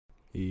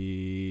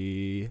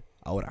Y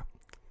ahora.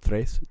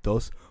 3, 2,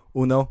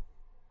 1.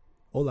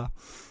 Hola.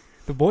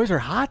 The boys are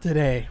hot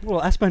today.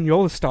 Will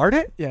Espanola start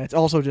it? Yeah, it's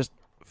also just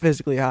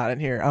physically hot in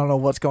here. I don't know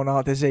what's going on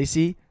with this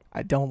AC.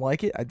 I don't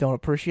like it. I don't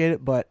appreciate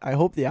it, but I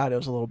hope the audio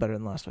is a little better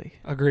than last week.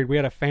 Agreed. We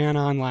had a fan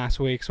on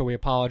last week, so we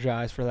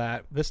apologize for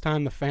that. This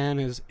time the fan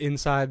is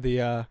inside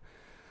the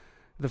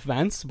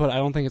vents, but I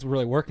don't think it's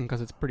really working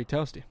because it's pretty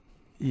toasty.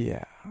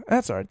 Yeah,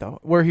 that's all right, though.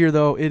 We're here,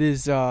 though. It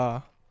is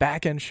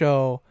back-end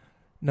show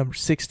number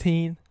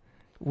 16.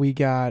 We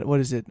got, what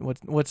is it?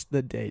 What's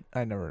the date?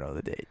 I never know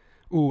the date.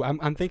 Ooh,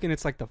 I'm thinking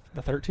it's like the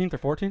 13th or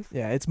 14th.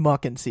 Yeah, it's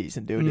mucking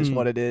season, dude, is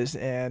what it is,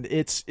 and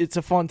it's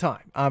a fun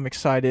time. I'm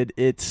excited.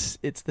 It's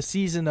the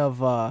season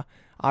of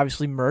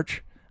obviously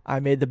merch. I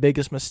made the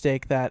biggest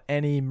mistake that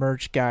any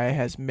merch guy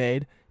has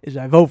made is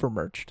I've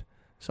over-merched.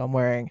 So I'm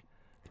wearing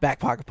back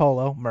pocket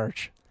polo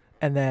merch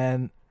and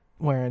then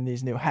wearing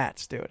these new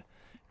hats, dude,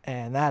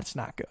 and that's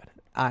not good.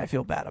 I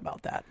feel bad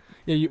about that.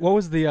 Yeah, what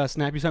was the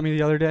snap you sent me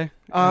the other day?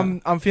 I'm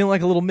feeling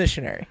like a little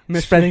missionary.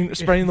 Spreading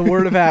the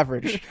word of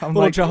average. I'm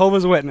like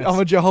Jehovah's Witness.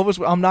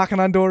 I'm knocking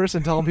on doors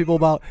and telling people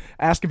about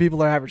asking people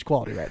their average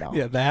quality right now.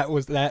 Yeah, that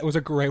was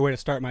a great way to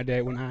start my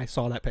day when I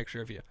saw that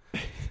picture of you.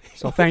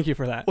 So thank you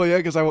for that. Well, yeah,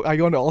 because I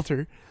go into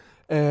Alter,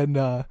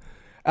 and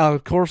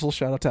Alex Corsel,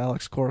 shout out to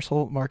Alex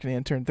Corsel, marketing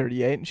intern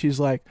 38, and she's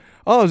like,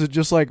 "Oh, is it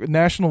just like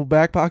National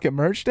Back Pocket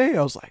Merch Day?"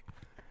 I was like,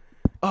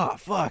 "Oh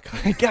fuck,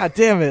 god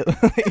damn it!"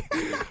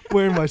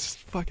 Wearing my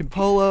fucking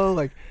polo,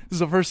 like this is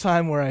the first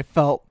time where I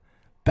felt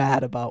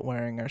bad about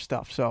wearing our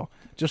stuff. So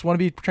just want to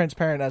be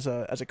transparent as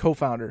a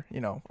co-founder. You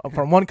know,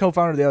 from one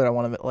co-founder to the other, I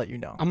want to let you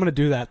know. I'm gonna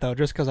do that though,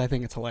 just because I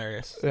think it's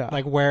hilarious. Yeah.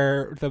 Like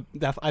wear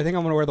I think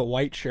I'm gonna wear the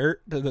white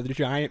shirt, the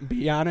giant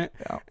B on it,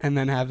 and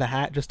then have the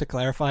hat just to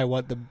clarify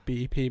what the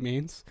BP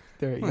means.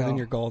 There you go. And then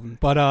you're golden.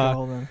 But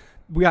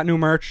we got new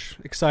merch.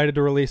 Excited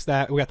to release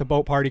that. We got the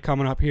boat party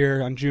coming up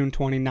here on June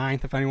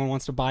 29th. If anyone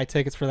wants to buy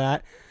tickets for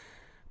that,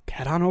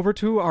 head on over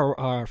to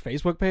our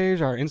Facebook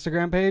page, our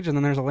Instagram page, and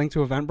then there's a link to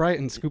Eventbrite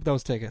and scoop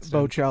those tickets.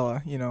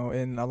 Boatchella, you know,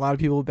 and a lot of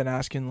people have been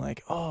asking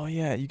like, "Oh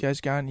yeah, you guys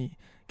got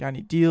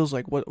any deals?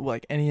 Like what,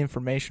 like any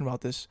information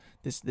about this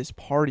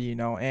party, you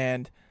know?"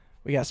 And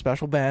we got a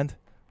special band.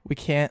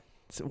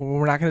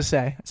 We're not gonna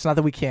say. It's not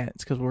that we can't.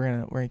 It's because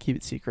we're gonna keep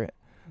it secret.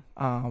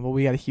 But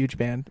we got a huge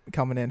band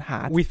coming in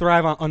hot. We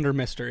thrive under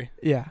mystery.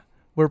 Yeah.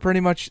 We're pretty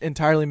much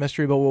entirely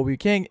mystery, but what we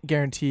can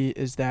guarantee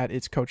is that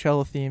it's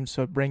Coachella themed,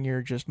 so bring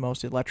your just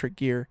most electric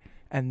gear,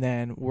 and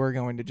then we're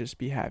going to just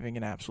be having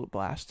an absolute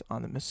blast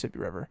on the Mississippi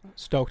River.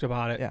 Stoked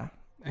about it. Yeah.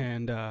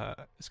 And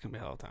it's going to be a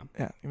hell of a time.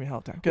 Yeah, it's going to be a hell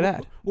of a time. Good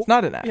ad. It's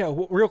not an ad. Yeah,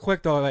 real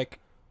quick, though, like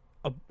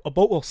a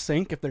boat will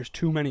sink if there's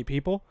too many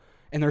people,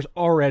 and there's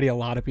already a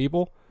lot of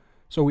people,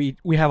 so we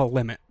have a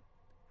limit.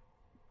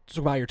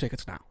 So buy your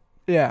tickets now.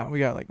 Yeah, we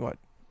got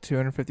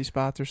 250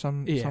 spots or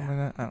something like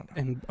that. I don't know.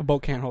 And a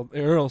boat can't hold,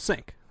 or it'll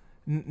sink.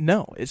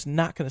 No, it's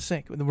not going to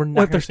sink. We're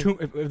not.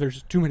 If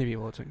there's too many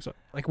people, it sinks. So,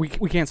 we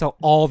can't sell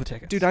all the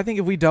tickets. Dude, I think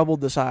if we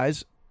doubled the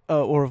size,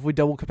 or if we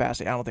doubled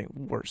capacity, I don't think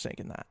we're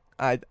sinking that.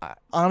 I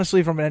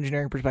honestly, from an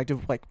engineering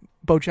perspective,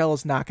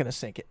 Boachella's not going to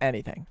sink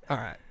anything. All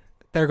right,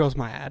 there goes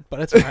my ad,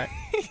 but it's all right.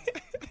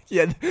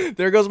 Yeah,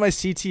 there goes my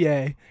CTA.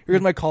 Here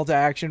goes my call to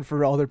action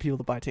for other people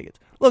to buy tickets.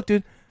 Look,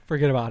 dude.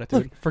 Forget about it,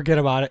 dude. Look, forget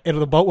about it.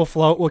 The boat will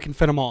float. We can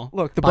fit them all.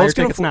 Look, the buy boat's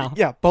your gonna tickets now.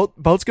 Yeah,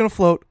 boat's gonna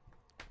float.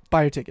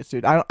 Buy your tickets,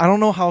 dude. I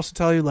don't know how else to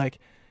tell you. Like,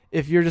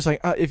 if you're just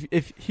like,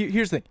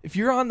 here's the thing. If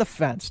you're on the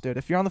fence, dude.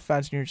 If you're on the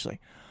fence and you're just like,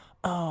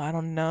 oh, I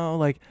don't know.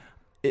 Like,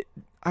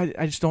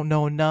 I just don't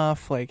know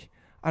enough. Like,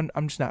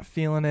 I'm just not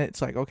feeling it.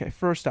 It's like, okay,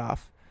 first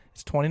off,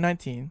 it's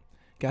 2019. You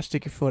gotta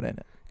stick your foot in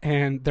it.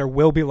 And there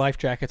will be life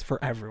jackets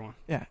for everyone.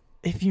 Yeah,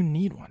 if you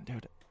need one,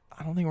 dude.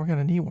 I don't think we're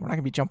gonna need one. We're not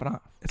gonna be jumping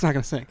off. It's not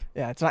gonna sink.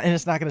 Yeah, it's not, and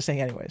it's not gonna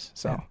sink anyways.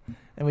 So,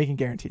 and we can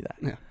guarantee that.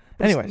 Yeah.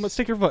 Anyways, but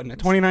stick your foot in it.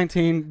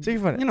 2019. Stick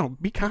your foot in it. You know,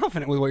 be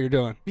confident with what you're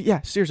doing.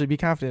 Yeah, seriously, be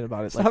confident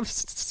about it. Stop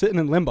sitting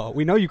in limbo.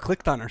 We know you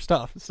clicked on our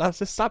stuff. Stop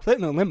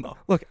sitting in limbo.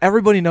 Look,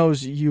 everybody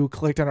knows you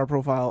clicked on our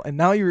profile, and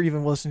now you're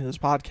even listening to this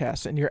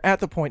podcast, and you're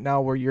at the point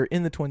now where you're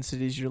in the Twin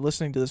Cities. You're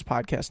listening to this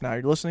podcast now.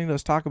 You're listening to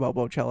us talk about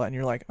Boatchella, and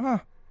you're like, I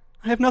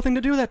have nothing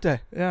to do that day.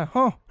 Yeah,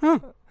 huh.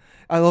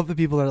 I love the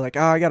people that are like,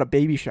 I got a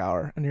baby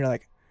shower, and you're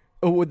like,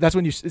 oh, that's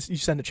when you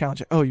send a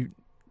challenge. Oh,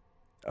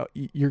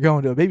 you're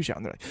going to a baby shower.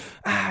 And they're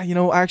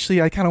like,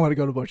 actually, I kind of want to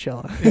go to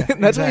Boatchella. Yeah, that's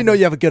exactly. When you know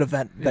you have a good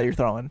event that you're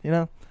throwing. You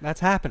know, that's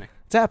happening.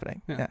 It's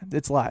happening. Yeah,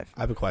 it's live.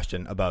 I have a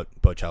question about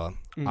Boatchella.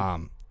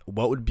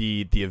 What would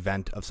be the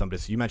event of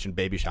somebody? So you mentioned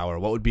baby shower.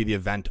 What would be the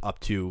event up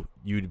to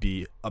you'd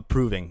be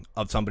approving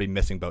of somebody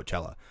missing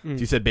Boatchella? So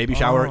you said baby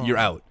shower, you're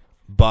out.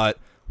 But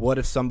what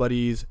if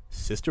somebody's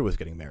sister was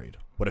getting married?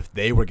 What if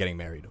they were getting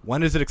married?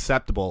 When is it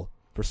acceptable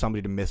for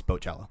somebody to miss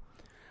Boatchella?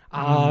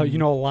 A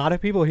lot of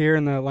people here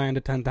in the land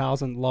of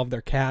 10,000 love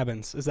their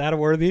cabins. Is that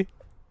worthy?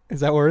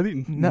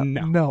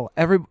 No.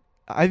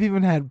 I've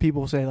even had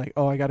people say like,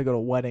 "Oh, I got to go to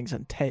weddings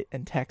in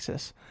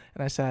Texas,"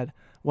 and I said,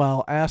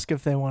 "Well, ask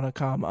if they want to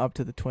come up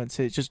to the Twin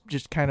Cities.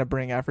 Just kind of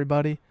bring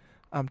everybody.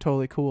 I'm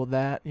totally cool with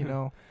that. You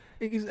know,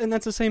 And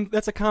that's the same.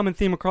 That's a common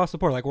theme across the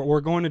board. Like we're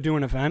going to do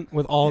an event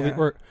with all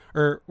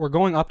we're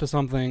going up to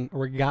something, or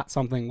we got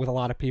something with a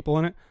lot of people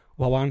in it.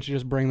 Well, why don't you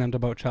just bring them to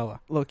Boatchella?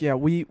 Look, yeah,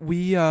 we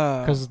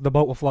because the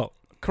boat will float.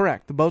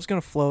 Correct. The boat's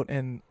gonna float,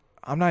 and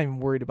I'm not even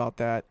worried about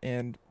that.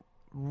 And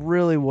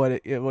really, what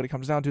it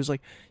comes down to is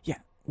like, yeah,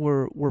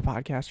 we're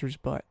podcasters,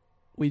 but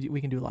we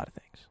can do a lot of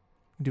things.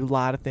 We can do a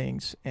lot of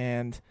things,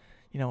 and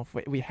if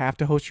we have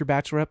to host your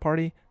bachelorette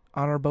party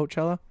on our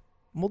Boatchella,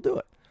 we'll do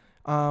it.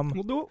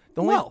 We'll do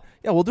it well.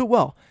 Yeah, we'll do it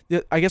well.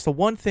 I guess the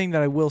one thing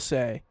that I will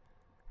say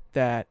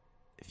that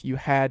if you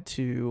had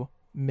to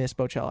miss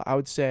Boatchella, I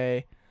would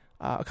say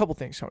a couple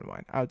things come to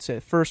mind. I would say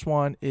the first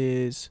one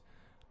is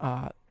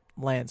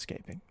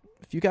landscaping.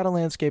 If you got a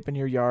landscape in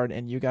your yard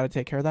and you got to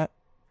take care of that,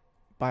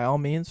 by all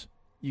means,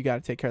 you got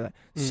to take care of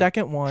that.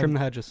 Second one, trim the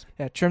hedges.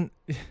 Yeah, trim.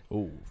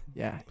 Oh,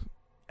 yeah,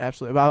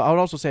 absolutely. But I would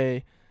also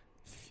say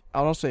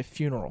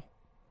funeral.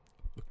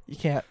 You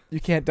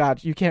can't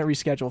dodge. You can't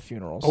reschedule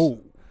funerals.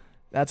 Oh,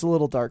 that's a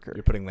little darker.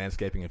 You're putting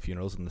landscaping and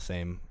funerals in the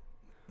same.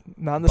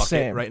 Not in the bucket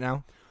same right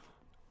now.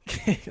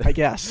 I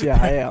guess.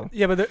 Yeah, I am.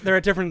 Yeah, but they're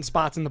at different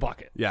spots in the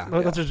bucket. Yeah.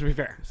 Let's just be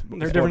fair.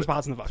 They're at different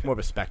spots in the bucket. It's more of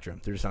a spectrum.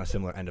 They're just on a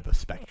similar end of a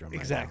spectrum.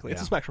 Exactly. Right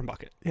It's a spectrum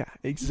bucket. Yeah,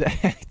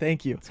 exactly.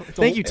 Thank you.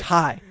 Thank you,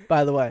 Ty,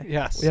 by the way.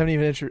 Yes. We haven't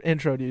even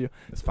introed you.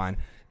 It's fine.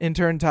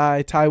 Intern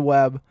Ty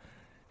Webb,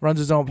 runs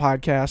his own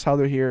podcast, How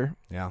They're Here.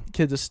 Yeah.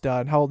 Kid's a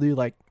stud. How old are you,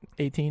 like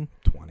 18?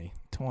 20.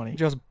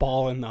 Just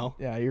balling, though.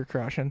 Yeah, you're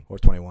crushing. Or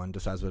 21.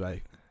 Decides what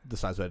I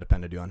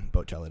depended you on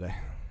Boatchella Day.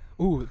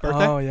 Ooh,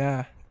 birthday? Oh,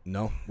 yeah.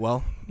 No.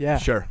 Well, yeah.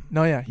 Sure.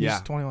 No, yeah. He's Yeah.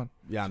 21.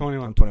 Yeah.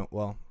 21. I'm 21.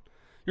 Well,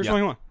 You're yeah.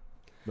 21.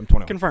 I'm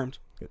 21. Confirmed.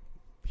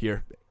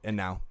 Here and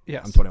now.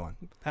 Yes. I'm 21.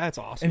 That's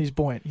awesome. And he's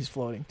buoyant. He's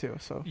floating, too.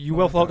 So You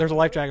will float. There's a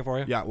life jacket for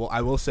you. Yeah. Well,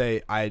 I will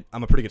say I'm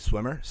a pretty good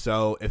swimmer.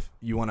 So if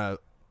you want to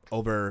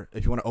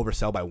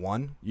oversell by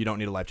one, you don't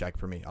need a life jacket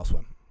for me. I'll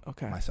swim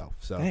myself.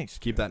 So thanks.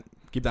 keep that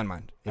in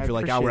mind. If I you're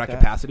like, appreciate we're at that.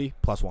 capacity,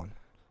 +1.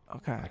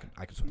 Okay.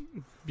 I can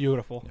swim.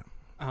 Beautiful.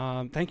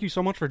 Yeah. Thank you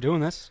so much for doing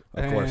this.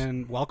 Of course.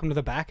 And welcome to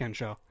the back end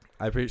show.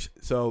 I appreciate.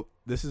 So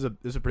this is a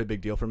pretty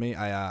big deal for me.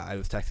 I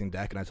was texting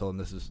Deck and I told him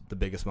this is the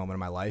biggest moment of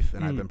my life,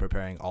 and I've been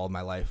preparing all of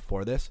my life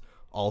for this,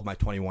 all of my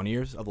 21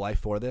 years of life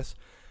for this,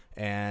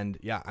 and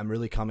yeah, I'm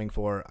really coming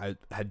for. I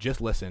had just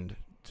listened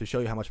to show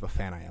you how much of a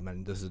fan I am,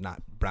 and this is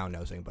not brown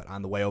nosing, but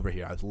on the way over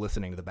here, I was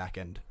listening to the Back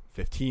End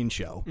 15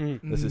 show.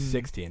 This is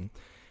 16,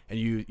 and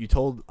you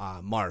told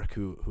Mark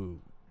who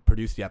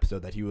produced the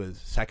episode that he was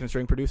second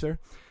string producer.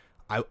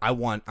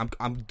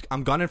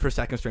 I'm gunning for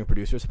second string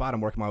producer spot. I'm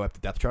working my way up the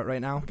depth chart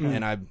right now,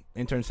 and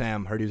intern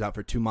Sam heard he was out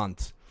for 2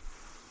 months.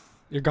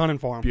 You're gunning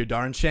for him. Be a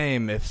darn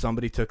shame if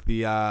somebody took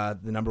the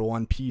number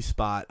one P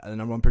spot, the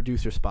number one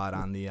producer spot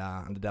on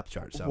the depth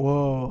chart. So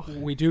whoa,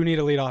 we do need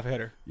a leadoff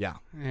hitter. Yeah,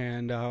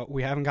 and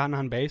we haven't gotten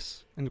on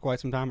base in quite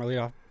some time. Our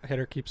leadoff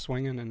hitter keeps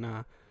swinging,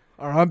 and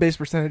our on base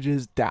percentage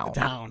is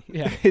down.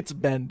 Yeah, it's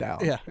been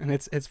down. Yeah, and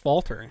it's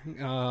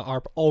faltering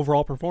our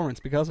overall performance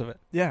because of it.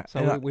 Yeah,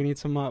 so we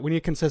need we need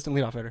a consistent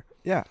leadoff hitter.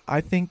 Yeah,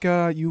 I think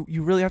you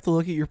really have to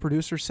look at your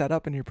producer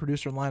setup and your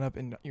producer lineup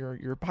in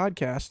your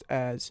podcast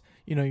as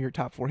your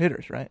top 4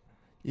 hitters, right?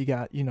 You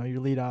got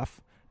your leadoff,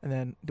 and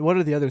then what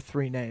are the other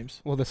 3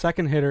 names? Well, the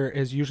second hitter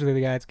is usually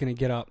the guy that's going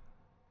to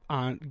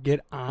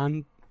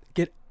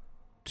get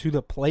to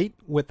the plate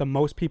with the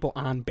most people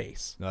on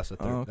base. No, that's the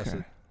third.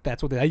 Okay.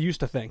 That's what I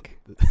used to think.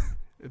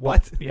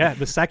 What? Yeah,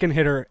 the second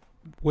hitter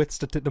with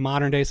the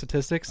modern day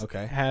statistics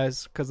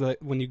has because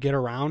when you get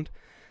around,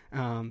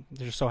 there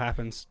just so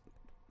happens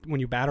when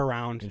you bat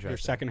around, your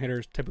second hitter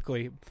is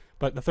typically,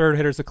 but the third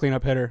hitter is the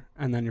cleanup hitter,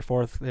 and then your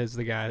fourth is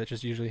the guy that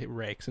just usually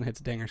rakes and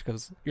hits dingers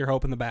because you're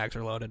hoping the bags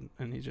are loaded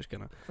and he's just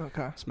gonna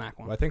smack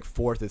one. Well, I think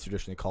fourth is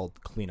traditionally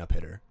called cleanup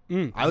hitter.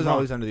 I was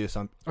always under the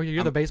assumption. Oh,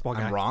 you're the baseball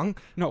guy. I'm wrong.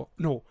 No,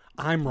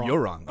 I'm wrong. You're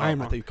wrong. I'm I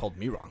wrong. thought you called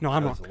me wrong. No,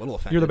 I'm wrong. I was a little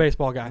offended. You're the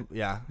baseball guy.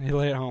 Yeah. He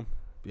lay it home.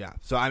 Yeah.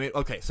 So, I mean,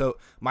 okay. So,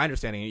 my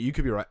understanding, you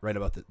could be right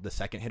about the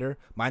second hitter.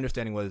 My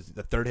understanding was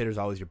the third hitter is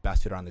always your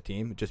best hitter on the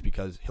team just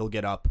because he'll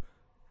get up.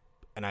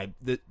 And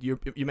you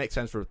make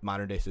sense for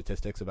modern day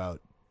statistics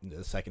about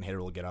the second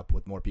hitter will get up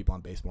with more people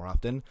on base more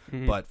often.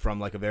 Mm-hmm. But from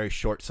like a very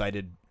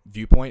short-sighted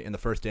viewpoint in the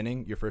first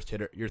inning, your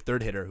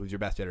third hitter, who's your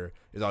best hitter,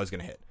 is always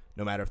going to hit.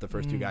 No matter if the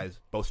first two guys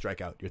both strike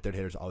out, your third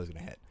hitter is always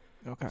going to hit.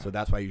 Okay. So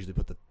that's why I usually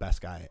put the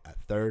best guy at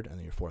third, and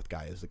then your fourth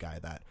guy is the guy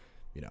that,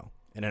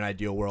 in an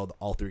ideal world,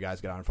 all 3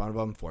 guys get out in front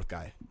of him. Fourth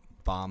guy,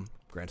 bomb,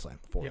 grand slam,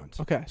 4 runs.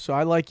 Okay, so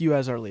I like you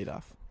as our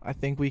leadoff. I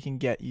think we can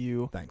get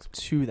you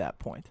to that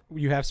point.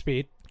 You have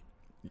speed.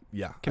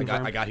 Yeah,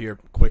 Confirmed. I got here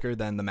quicker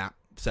than the map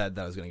said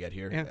that I was going to get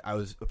here. Yeah. I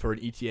was for an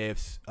ETA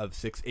of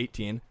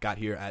 6:18, got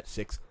here at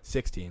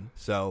 6:16.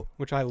 So,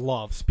 which I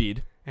love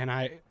speed, and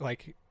I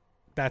like.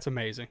 That's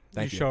amazing.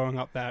 Thank you. Showing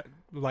up that.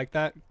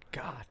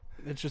 God,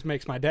 it just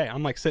makes my day.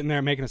 I'm like sitting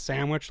there making a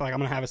sandwich. Like I'm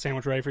gonna have a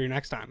sandwich ready for you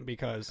next time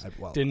because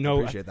didn't know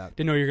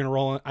you're gonna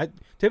roll it.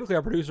 Typically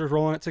our producer's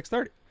rolling at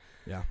 6:30.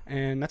 Yeah,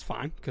 and that's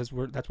fine because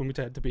that's when we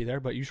had to be there.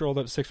 But you rolled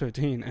up at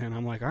 6:15, and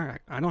I'm like, all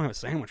right, I don't have a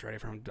sandwich ready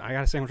for him. I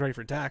got a sandwich ready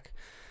for Dak.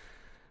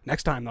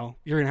 Next time, though,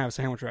 you're going to have a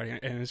sandwich ready,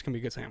 and it's going to be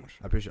a good sandwich.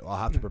 I appreciate it. Well,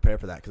 I'll have to prepare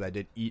for that because I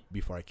did eat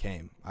before I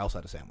came. I also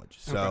had a sandwich.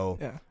 So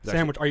okay.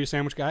 Sandwich. Are you a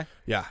sandwich guy?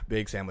 Yeah,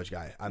 big sandwich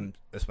guy. I'm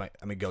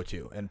a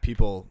go-to. And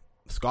people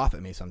scoff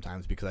at me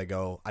sometimes because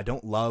I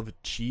don't love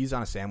cheese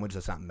on a sandwich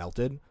that's not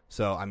melted.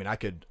 So, I mean, I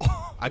could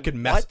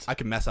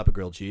mess up a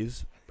grilled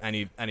cheese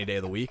any day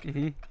of the week.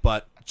 Mm-hmm.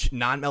 But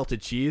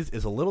non-melted cheese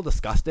is a little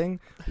disgusting,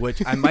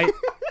 which I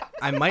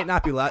might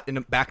not be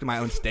back in my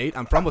own state.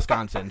 I'm from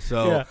Wisconsin,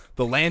 so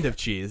the land of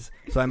cheese.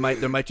 So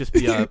there might just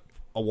be a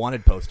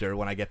wanted poster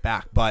when I get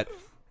back. But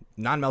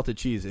non-melted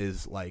cheese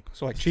is like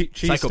cheese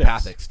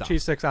psychopathic sticks. stuff.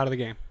 Cheese sticks out of the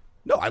game.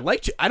 No, I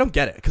don't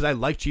get it because I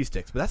like cheese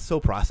sticks, but that's so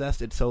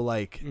processed. It's so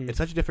it's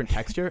such a different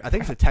texture. I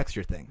think it's a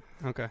texture thing.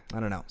 Okay. I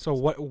don't know. So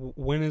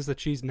when is the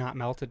cheese not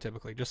melted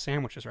typically? Just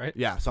sandwiches, right?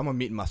 Yeah, so I'm a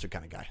meat and mustard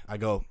kind of guy. I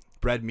go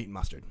bread, meat, and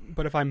mustard.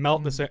 But if I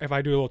if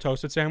I do a little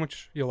toasted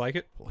sandwich, you'll like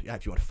it? Well, yeah,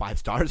 if you want 5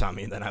 stars on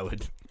me, then I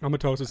would. I'm a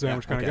toasted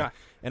sandwich kind of guy.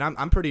 And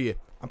I'm pretty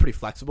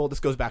flexible. This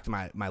goes back to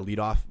my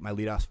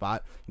leadoff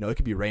spot. You know, it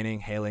could be raining,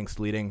 hailing,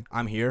 sleeting.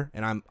 I'm here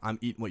and I'm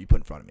eating what you put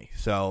in front of me.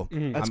 So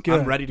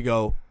I'm ready to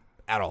go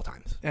at all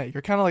times. Yeah,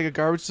 you're kind of like a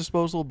garbage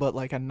disposal, but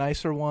like a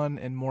nicer one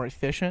and more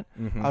efficient.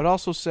 Mm-hmm. I would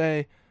also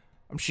say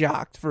I'm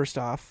shocked, first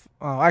off.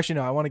 Actually,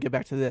 no, I want to get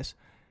back to this.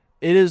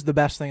 It is the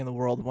best thing in the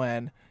world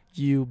when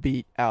you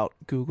beat out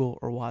Google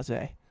or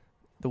Waze,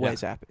 the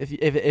Waze app.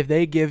 If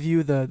they give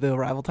you the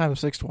arrival time of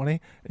 6:20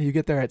 and you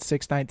get there at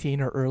 6:19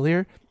 or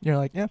earlier, you're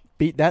like, yeah,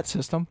 beat that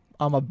system.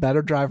 I'm a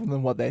better driver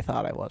than what they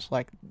thought I was.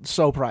 Like,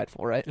 so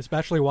prideful, right?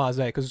 Especially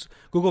Waze, because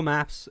Google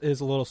Maps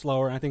is a little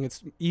slower, and I think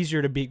it's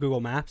easier to beat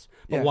Google Maps,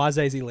 but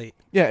Waze's elite.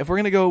 Yeah, if we're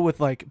going to go with,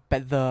 like,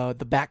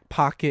 the back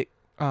pocket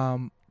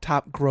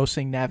top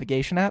grossing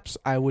navigation apps,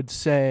 I would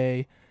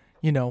say,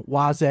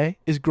 Waze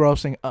is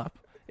grossing up.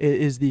 It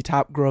is the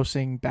top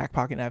grossing back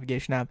pocket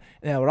navigation app.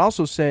 And I would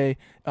also say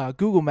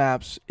Google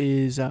Maps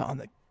is on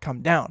the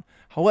come down.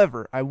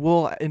 However, I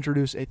will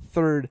introduce a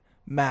third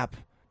map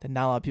that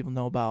not a lot of people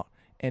know about,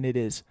 and it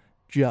is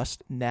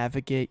just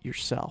navigate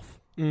yourself.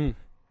 If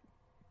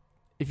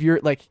you're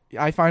like,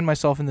 I find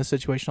myself in this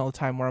situation all the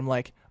time where I'm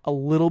like a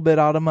little bit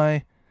out of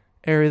my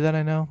area that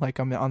I know. Like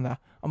I'm on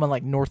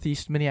like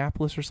northeast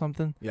Minneapolis or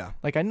something. Yeah.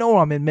 Like I know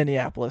I'm in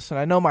Minneapolis and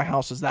I know my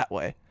house is that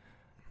way,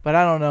 but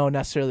I don't know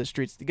necessarily the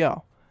streets to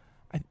go.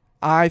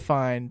 I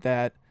find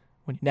that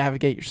when you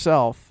navigate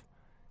yourself,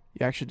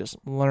 you actually just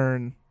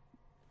learn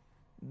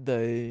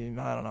the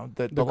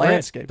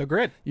landscape, the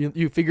grid.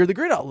 You figure the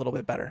grid out a little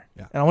bit better.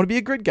 Yeah. And I want to be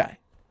a grid guy.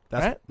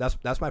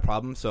 That's my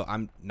problem. So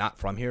I'm not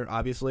from here,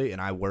 obviously,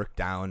 and I work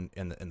down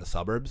in the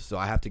suburbs. So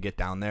I have to get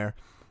down there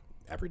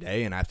every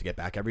day, and I have to get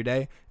back every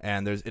day.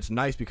 And it's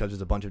nice because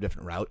there's a bunch of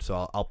different routes.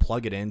 So I'll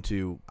plug it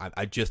into.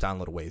 I just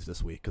downloaded Waze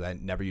this week because I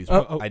never used.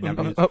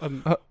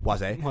 Waze,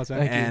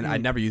 and I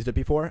never used it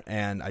before,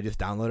 and I just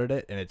downloaded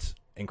it, and it's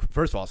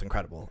first of all, it's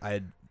incredible. I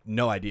had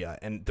no idea,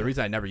 and the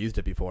reason I never used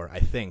it before, I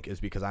think, is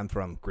because I'm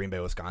from Green Bay,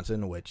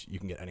 Wisconsin, which you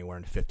can get anywhere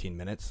in 15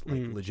 minutes,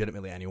 like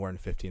legitimately anywhere in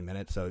 15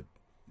 minutes. So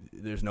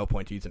there's no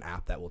point to use an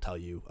app that will tell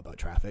you about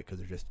traffic because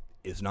there just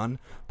is none.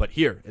 But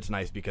here, it's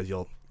nice because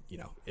it'll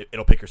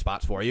pick your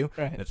spots for you.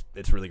 Right. And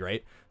it's really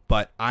great.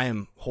 But I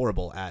am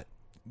horrible at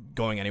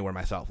going anywhere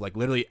myself. Like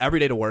literally every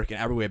day to work and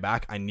every way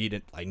back, I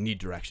need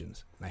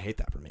directions. And I hate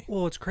that for me.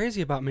 Well, what's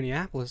crazy about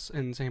Minneapolis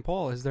and St.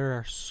 Paul is there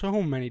are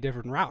so many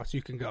different routes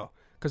you can go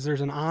because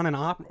there's an on and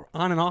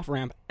off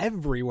ramp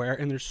everywhere,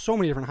 and there's so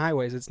many different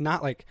highways. It's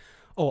not like,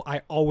 oh, I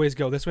always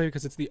go this way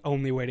because it's the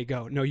only way to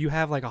go. No, you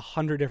have like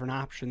 100 different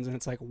options, and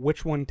it's like,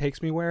 which one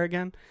takes me where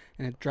again?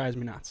 And it drives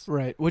me nuts.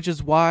 Right, which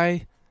is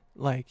why,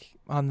 like,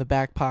 on the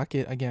back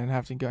pocket, again,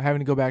 having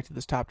to go back to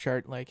this top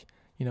chart, like,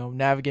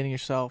 navigating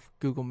yourself,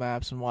 Google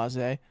Maps, and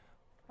Waze.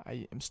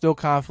 I am still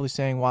confidently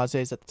saying Waze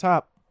is at the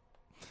top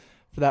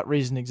for that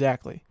reason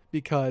exactly.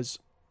 Because,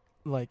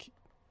 like,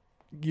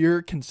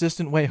 your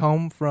consistent way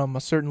home from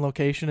a certain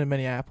location in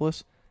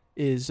Minneapolis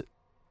is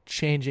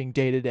changing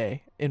day to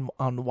day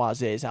on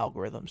Waze's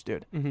algorithms,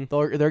 dude. Mm-hmm.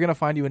 They're going to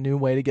find you a new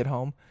way to get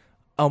home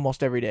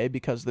almost every day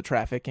because of the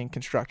traffic and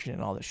construction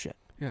and all this shit.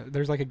 Yeah,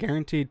 there's like a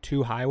guaranteed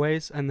 2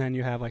 highways, and then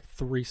you have like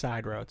 3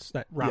 side roads.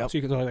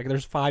 You can go like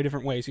there's 5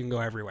 different ways you can go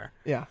everywhere.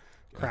 Yeah,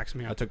 cracks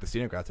me up. I took the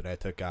scenic route today. I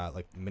took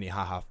like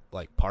Minnehaha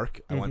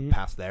Park. I went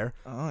past there.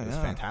 Oh yeah, it was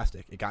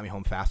fantastic. It got me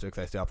home faster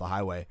because I stayed off the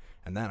highway,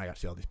 and then I got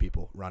to see all these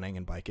people running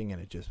and biking,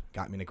 and it just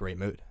got me in a great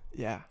mood.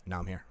 Yeah, now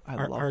I'm here.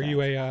 Are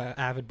you a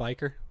avid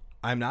biker?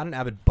 I'm not an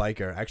avid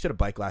biker. I actually had a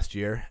bike last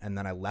year, and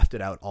then I left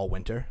it out all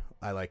winter.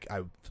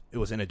 It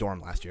was in a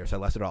dorm last year, so I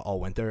left it out all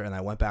winter, and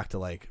I went back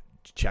to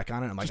check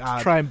on it. I'm like,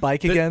 try and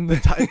bike again.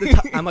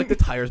 I'm like, the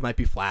tires might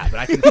be flat, but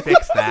I can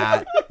fix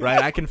that,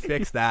 right? I can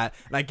fix that,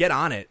 and I get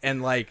on it,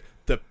 and like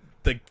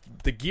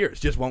the gears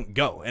just won't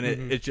go, and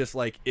it's just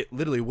like it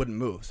literally wouldn't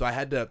move. So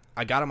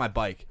I got on my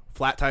bike,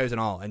 flat tires and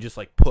all, and just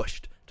like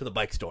pushed to the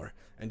bike store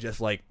and just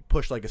like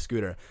pushed like a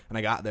scooter. And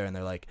I got there, and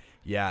they're like,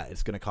 yeah,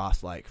 it's gonna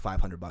cost like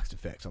 $500 to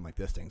fix. I'm like,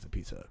 this thing's a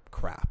piece of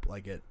crap.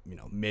 Like it,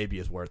 maybe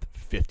is worth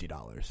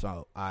 $50.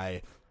 So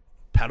I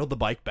pedaled the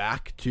bike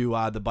back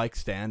to the bike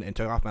stand and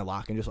took off my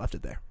lock and just left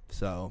it there.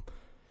 So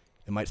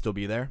it might still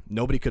be there.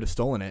 Nobody could have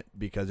stolen it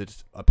because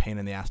it's a pain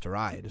in the ass to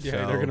ride. Yeah, so,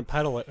 they're going to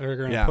pedal it. They're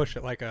going to push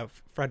it like a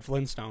Fred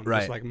Flintstone,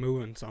 right. just like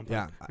moving something.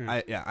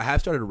 I have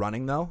started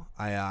running though.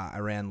 I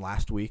ran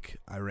last week.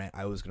 I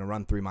was going to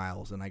run 3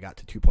 miles and I got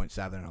to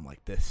 2.7 and I'm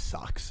like, this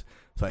sucks.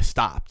 So I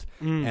stopped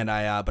and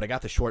but I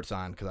got the shorts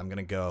on because I'm going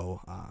to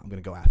go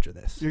after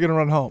this. You're going to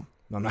run home.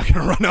 I'm not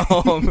going to run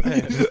home.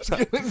 He's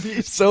going to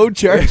be so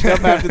charged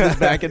up after this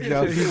back and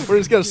jump. We're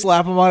just going to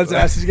slap him on his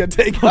ass. He's going to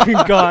take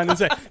off. Gone and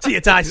say, see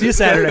you, Ty. See you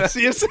Saturday.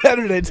 See you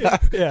Saturday, Ty.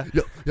 Yeah.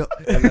 Yep.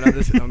 And then I'm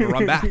going to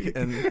run back.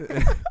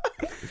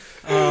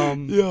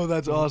 Yo,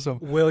 that's awesome.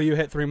 Will you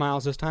hit 3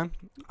 miles this time?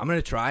 I'm going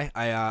to try.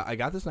 I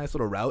got this nice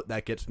little route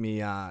that gets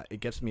me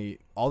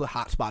all the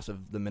hot spots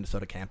of the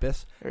Minnesota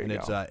campus. And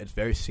it's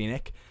very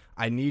scenic.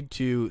 I need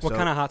to. What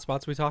kind of hot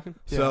spots are we talking?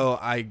 So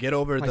I get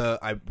over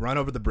I run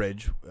over the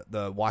bridge,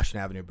 the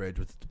Washington Avenue Bridge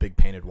with the big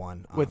painted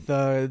one. With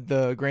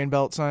the grain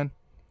belt sign?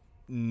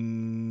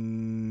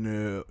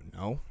 No.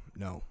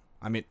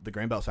 I mean, the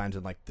grain belt sign's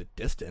in like the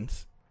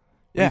distance.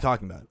 What are you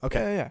talking about?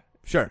 Okay. Yeah.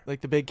 Sure.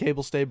 Like the big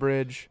cable stay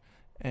bridge,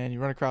 and you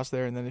run across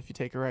there, and then if you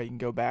take a right, you can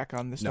go back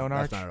on the stone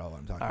arch. That's not at all what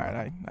I'm talking about. about.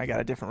 All right, I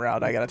got a different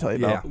route I got to tell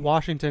you about.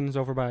 Washington's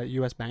over by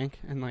U.S. Bank,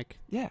 and like...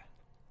 Yeah.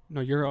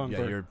 No, you're on.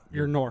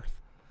 You're north.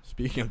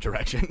 Speaking of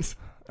directions,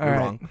 you're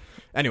wrong.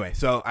 Anyway,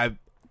 so I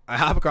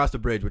hop across the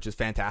bridge, which is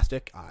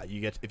fantastic.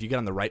 If you get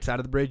on the right side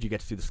of the bridge, you get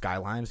to see the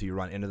skyline. So you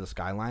run into the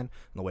skyline.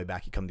 On the way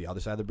back, you come to the other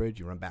side of the bridge.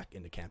 You run back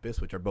into campus,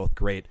 which are both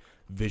great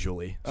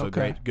visually. So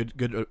great, good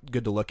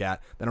to look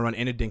at. Then I run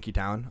into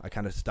Dinkytown. I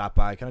kind of stop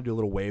by, kind of do a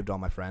little wave to all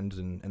my friends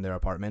in their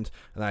apartments,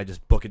 and then I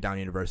just book it down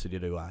University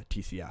to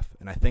TCF.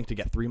 And I think to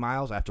get 3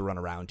 miles, I have to run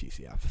around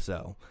TCF.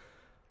 So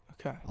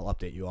I'll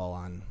update you all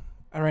on.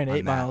 I ran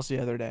 8 miles the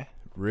other day.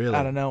 Really?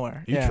 Out of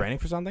nowhere. Are you training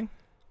for something?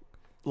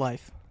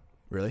 Life.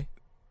 Really?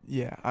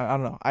 Yeah. I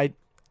don't know.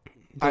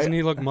 Doesn't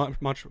he look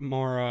much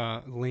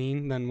more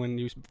lean than when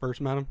you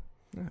first met him?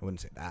 I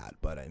wouldn't say that,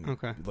 but I mean,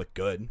 he looked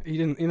good. He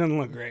didn't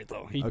look great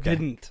though. He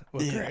didn't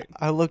look great.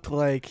 I looked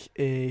like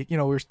we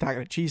were talking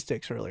about cheese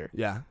sticks earlier.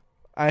 Yeah.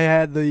 I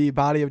had the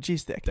body of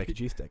cheese stick. Decky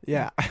cheese stick.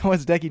 Yeah, I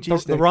was Decky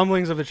cheese stick. The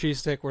rumblings of a cheese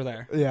stick were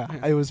there.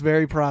 Yeah, it was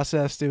very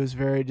processed. It was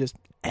very just,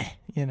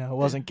 it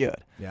wasn't good.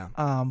 Yeah.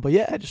 But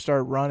yeah, I just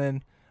started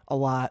running a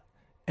lot,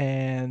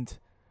 and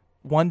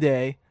one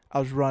day I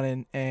was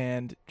running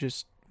and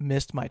just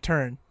missed my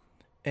turn,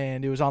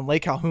 and it was on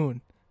Lake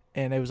Calhoun,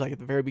 and it was like at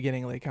the very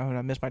beginning of Lake Calhoun.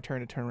 I missed my turn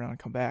to turn around and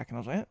come back, and I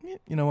was like,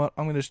 you know what?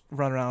 I'm gonna just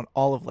run around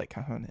all of Lake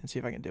Calhoun and see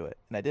if I can do it,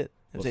 and I did.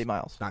 It was 8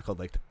 miles. It's not called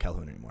Lake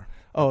Calhoun anymore.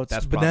 Oh,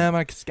 it's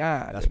Banana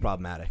Sky. That's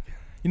problematic.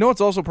 You know what's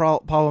also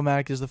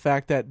problematic is the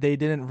fact that they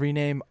didn't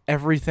rename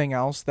everything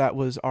else that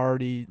was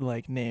already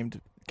like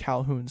named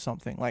Calhoun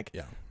something. Like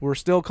we're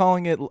still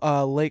calling it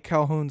Lake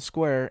Calhoun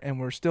Square, and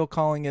we're still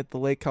calling it the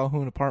Lake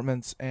Calhoun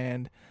Apartments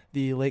and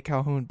the Lake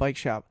Calhoun Bike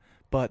Shop,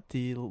 but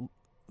the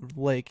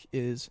lake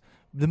is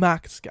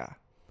Bamakaska.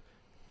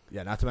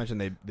 Yeah, not to mention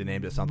they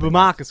named it something.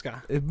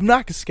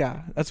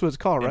 Bamakaska. That's what it's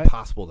called, right?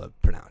 Impossible to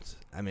pronounce.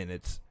 I mean,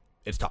 it's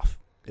tough.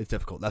 It's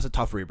difficult. That's a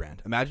tough rebrand.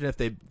 Imagine if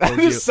they told that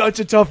is such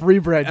a tough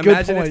rebrand.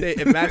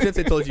 Imagine if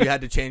they told you had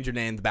to change your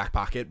name in the back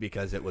pocket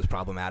because it was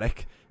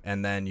problematic,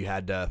 and then you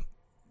had to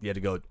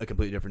go a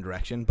completely different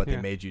direction, but they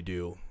made you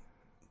do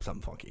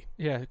something funky.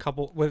 Yeah, a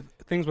couple with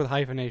things with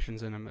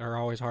hyphenations in them are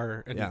always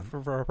harder. And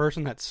for a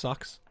person that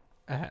sucks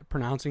at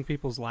pronouncing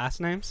people's last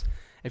names,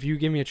 if you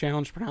give me a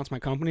challenge to pronounce my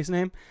company's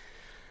name,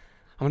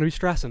 I'm gonna be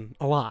stressing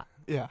a lot.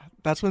 Yeah,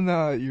 that's when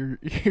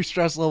your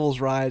stress levels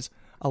rise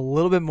a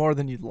little bit more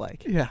than you'd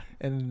like. Yeah.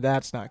 And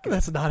that's not good.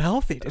 That's not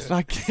healthy, dude. That's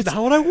not good. It's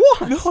not what I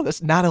want. No,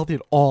 that's not healthy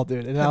at all,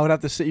 dude. And I would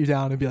have to sit you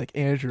down and be like,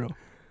 Andrew,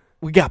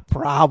 we got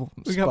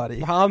problems,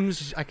 buddy.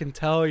 Problems. I can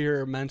tell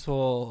your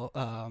mental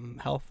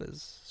health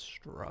is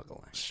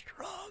struggling.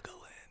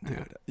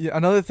 Dude. Yeah,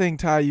 another thing,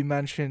 Ty, you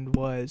mentioned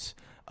was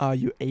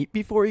you ate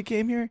before you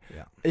came here.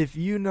 Yeah. If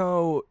you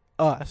know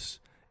us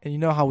and you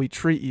know how we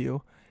treat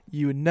you,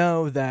 you would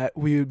know that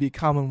we would be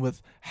coming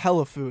with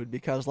hella food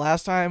because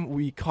last time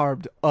we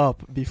carved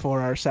up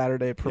before our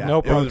Saturday.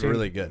 No protein. It was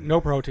really good.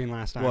 No protein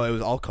last time. Well, it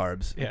was all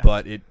carbs,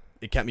 but it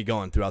kept me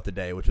going throughout the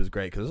day, which was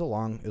great because it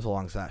was a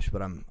long sesh.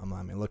 But I'm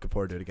looking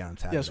forward to it again on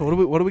Saturday. Yeah. So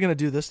what are we gonna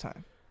do this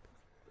time?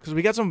 Because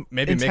we got some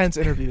intense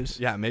interviews.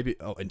 Yeah, maybe.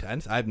 Oh,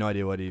 intense. I have no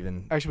idea what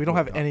even. Actually, we don't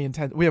have any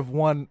intense. We have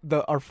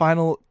our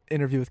final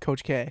interview with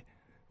Coach K,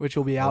 which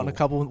will be out in a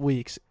couple of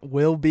weeks.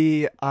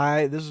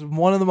 This is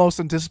one of the most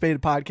anticipated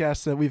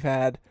podcasts that we've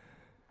had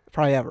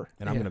probably ever.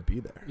 And I'm going to be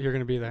there. You're going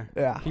to be there.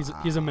 Yeah.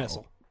 He's a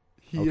missile.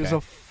 He is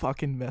a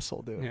fucking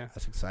missile, dude. Yeah.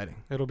 That's exciting.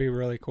 It'll be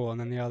really cool. And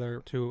then the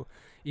other two,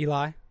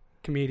 Eli,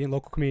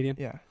 local comedian.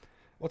 Yeah.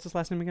 What's his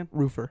last name again?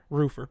 Roofer.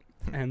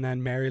 And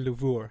then Mary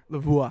Louvour.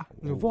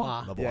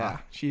 Yeah.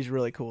 She's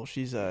really cool.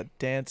 She's a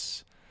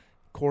dance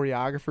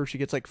choreographer. She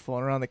gets like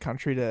flown around the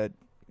country to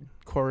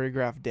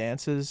choreograph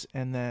dances,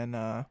 and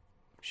then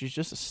she's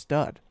just a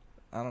stud.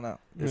 I don't know.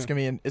 It's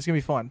gonna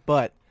be fun.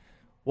 But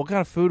what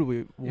kind of food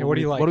what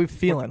do you like? What are we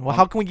feeling? Well,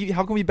 how can we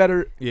be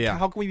better? Yeah.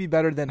 How can we be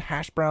better than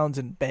hash browns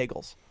and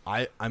bagels?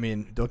 I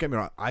mean, don't get me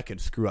wrong. I could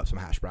screw up some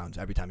hash browns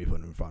every time you put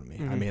them in front of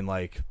me. I mean,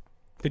 like.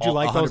 Did you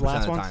like those 100% last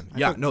of the ones? time.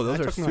 Yeah, no, those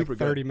are super like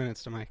 30 good.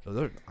 minutes to make. Those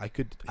are, I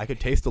could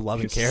taste the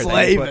love and care.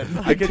 Slaving.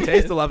 I could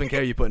taste the love and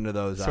care you put into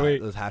those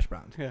hash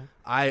browns. Yeah.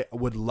 I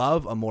would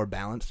love a more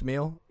balanced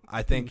meal.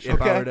 I think if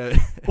I were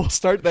to, we'll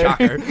start there.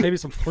 Shocker. Maybe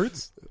some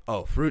fruits.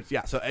 Oh, fruits.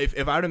 Yeah. So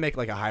if I were to make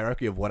like a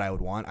hierarchy of what I would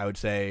want, I would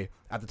say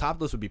at the top of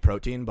the list would be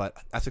protein, but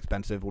that's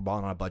expensive. We're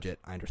balling on a budget.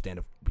 I understand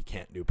if we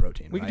can't do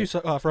protein. We could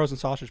do frozen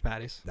sausage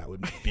patties. That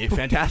would be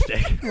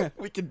fantastic.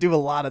 We could do a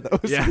lot of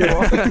those. Yeah.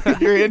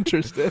 If you're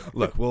interested.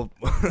 Look, we'll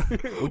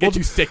get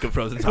you sick of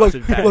frozen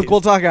sausage patties. Look,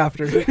 we'll talk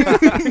after.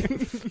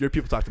 Your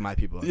people talk to my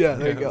people. Yeah,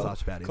 there you go.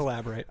 Sausage patties.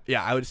 Collaborate.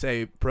 Yeah, I would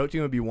say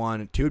protein would be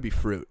 1. 2 would be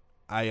fruit.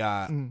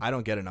 I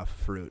don't get enough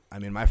fruit. I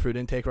mean, my fruit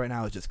intake right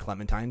now is just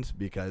clementines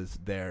because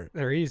they're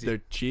easy.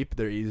 They're cheap,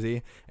 they're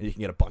easy, and you can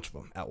get a bunch of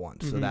them at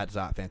once. So that's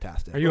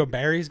fantastic. Are you a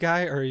berries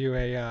guy or are you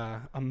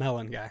a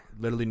melon guy?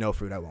 Literally no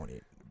fruit I won't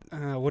eat.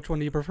 Which one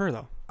do you prefer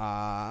though?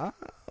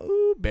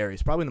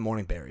 Berries. Probably in the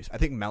morning berries. I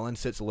think melon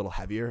sits a little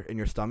heavier in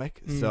your stomach,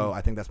 so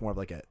I think that's more of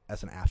like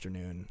that's an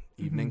afternoon,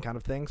 evening kind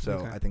of thing.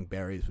 So I think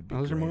berries would be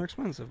Those great. are more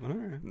expensive. But all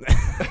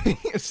right.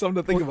 It's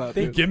something to think about.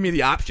 Give me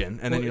the option,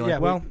 and then you're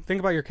like, well, think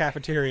about your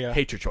cafeteria.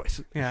 Hate your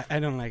choice. Yeah, I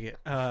don't like it.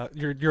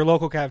 Your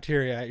local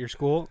cafeteria at your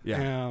school.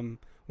 Yeah.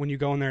 When you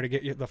go in there to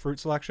get the fruit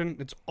selection,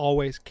 it's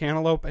always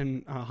cantaloupe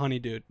and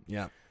honeydew.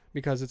 Yeah.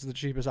 Because it's the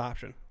cheapest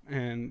option,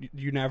 and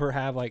you never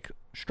have like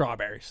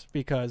strawberries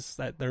because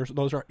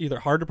those are either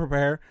hard to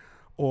prepare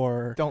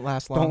or don't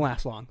last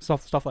long.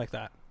 Stuff like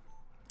that.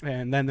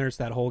 And then there's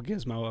that whole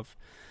gizmo of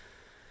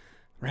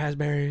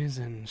raspberries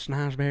and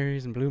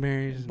schnozberries and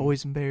blueberries, and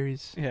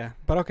boysenberries. Yeah,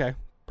 but okay,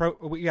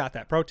 we got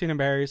that protein and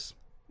berries.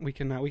 We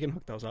can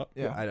hook those up.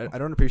 Yeah, I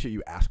don't appreciate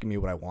you asking me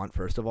what I want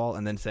first of all,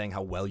 and then saying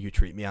how well you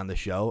treat me on the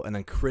show, and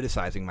then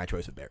criticizing my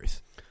choice of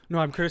berries. No,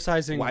 I'm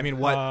criticizing. Well, I mean,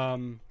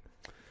 what?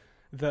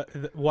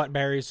 The what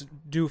berries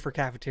do for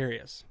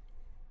cafeterias.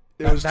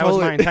 That was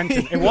my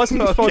intention. It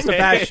wasn't supposed to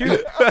bash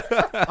you.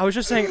 I was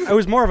just saying it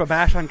was more of a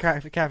bash on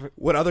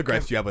What other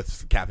gripes do you have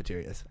with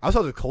cafeterias? I was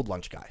always a cold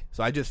lunch guy,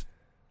 so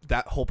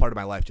that whole part of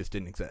my life just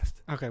didn't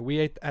exist. Okay, we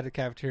ate at a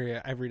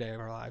cafeteria every day of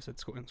our lives in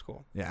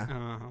school.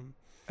 Yeah.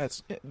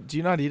 Do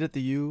you not eat at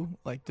the U?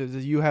 Like, does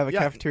the U have a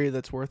cafeteria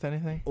that's worth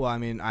anything? Well, I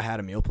mean, I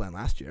had a meal plan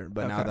last year,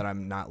 but now that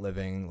I'm not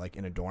living like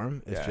in a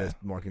dorm, it's just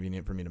more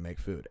convenient for me to make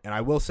food. And I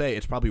will say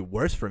it's probably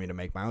worse for me to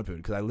make my own food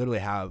because I literally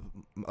have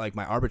like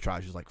my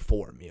arbitrage is like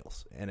 4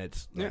 meals, and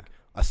it's like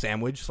a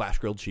sandwich /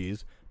 grilled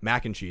cheese,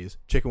 mac and cheese,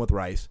 chicken with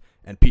rice,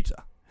 and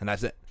pizza, and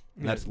that's it.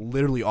 And that's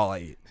literally all I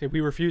eat. See,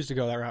 we refused to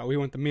go that route. We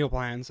went the meal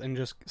plans and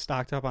just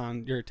stocked up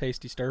on your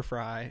tasty stir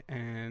fry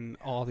and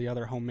all the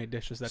other homemade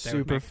dishes that they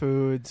would make.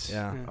 Superfoods.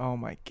 Yeah. Oh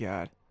my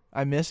god,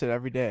 I miss it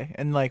every day.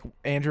 And like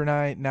Andrew and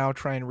I now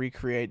try and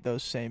recreate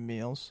those same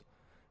meals,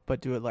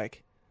 but do it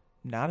like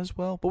not as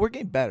well. But we're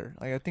getting better.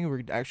 Like I think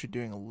we're actually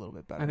doing a little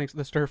bit better. I think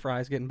the stir fry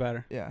is getting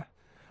better. Yeah.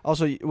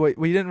 Also, what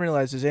we didn't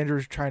realize is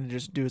Andrew's trying to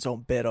just do his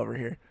own bit over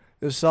here.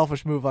 It was a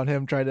selfish move on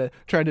him trying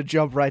to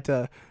jump right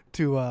to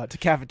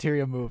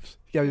cafeteria moves.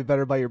 You gotta be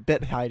better by your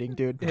bit hiding,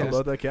 dude. How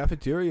about that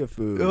cafeteria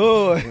food?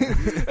 Oh,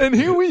 and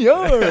here we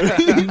are.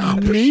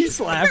 Knee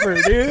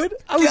slapper, dude.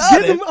 I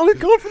was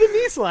going for the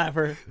knee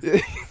slapper.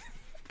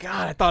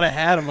 God, I thought I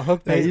had him a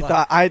hook. Yeah, you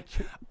thought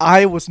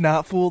I was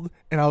not fooled,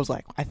 and I was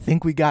like, I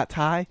think we got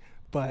Ty,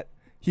 but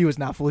he was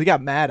not fooled. He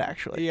got mad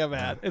actually. He got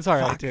mad. It's all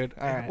right, dude.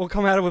 All right. We'll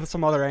come at it with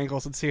some other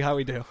angles and see how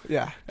we do.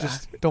 Yeah,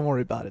 just don't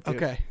worry about it, dude.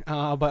 Okay.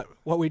 But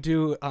what we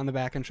do on the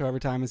back end show every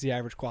time is the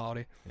average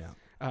quality. Yeah.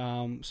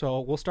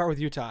 So we'll start with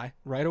you, Ty,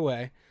 right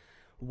away.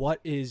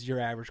 What is your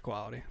average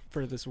quality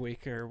for this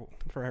week or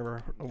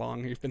forever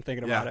long you've been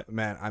thinking about it?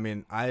 Man, I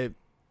mean, so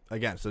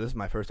this is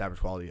my first average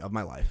quality of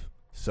my life.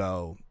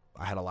 So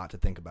I had a lot to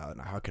think about,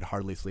 and I could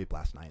hardly sleep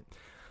last night.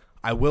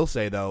 I will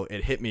say, though,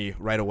 it hit me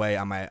right away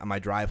on my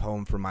drive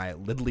home from my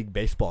Little League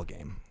baseball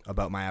game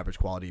about my average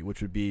quality,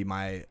 which would be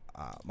my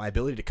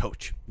ability to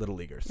coach Little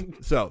Leaguers.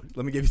 So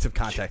let me give you some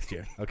context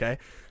here, okay?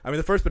 I mean,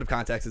 the first bit of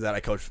context is that I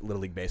coached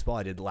Little League baseball.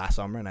 I did last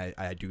summer, and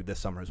I do this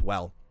summer as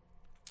well.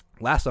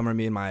 Last summer,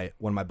 me and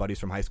one of my buddies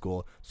from high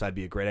school decided it'd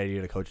be a great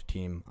idea to coach a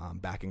team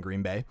back in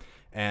Green Bay,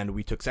 and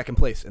we took second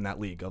place in that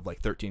league of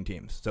like 13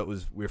 teams. So we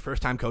were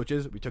first-time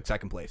coaches. We took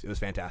second place. It was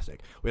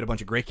fantastic. We had a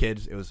bunch of great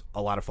kids. It was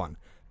a lot of fun.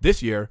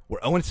 This year,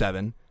 we're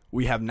 0-7.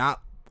 We have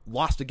not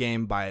lost a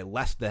game by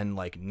less than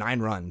like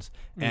 9 runs,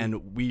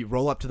 and we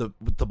roll up to the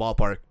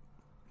ballpark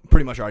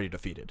pretty much already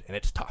defeated, and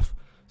it's tough.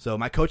 So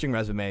my coaching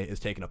resume is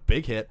taking a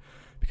big hit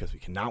because we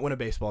cannot win a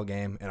baseball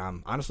game, and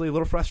I'm honestly a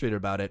little frustrated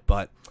about it,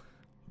 but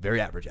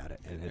very average at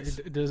it. And it's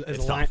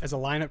as a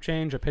lineup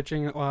change, a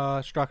pitching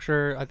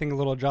structure, I think a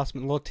little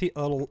adjustment,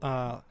 a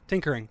little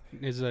tinkering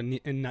is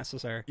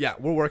necessary. Yeah,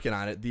 we're working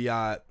on it.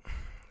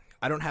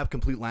 I don't have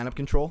complete lineup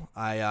control.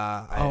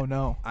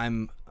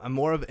 I'm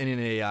more of an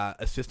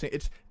assistant.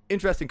 It's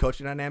interesting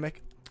coaching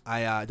dynamic.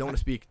 I don't want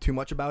to speak too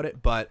much about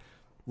it, but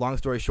long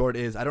story short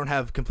is I don't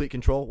have complete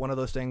control. One of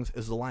those things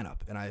is the lineup,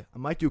 and I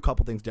might do a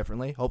couple things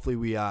differently. Hopefully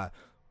we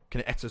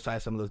can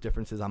exercise some of those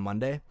differences on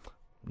Monday.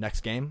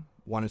 Next game,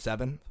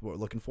 1-7, what we're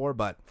looking for.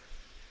 But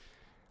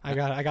I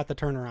got the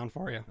turnaround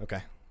for you.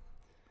 Okay.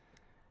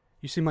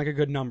 You seem like a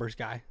good numbers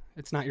guy.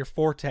 It's not your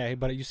forte,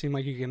 but you seem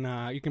like you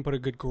can put a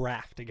good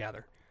graph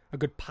together, a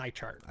good pie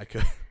chart. I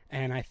could.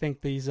 And I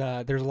think there's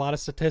a lot of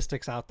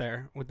statistics out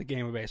there with the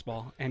game of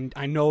baseball, and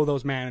I know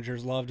those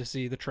managers love to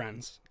see the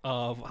trends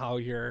of how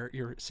your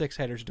six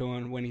hitter's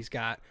doing when he's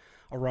got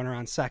a runner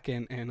on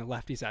second and a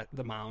lefty's at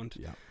the mound,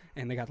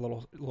 and they got a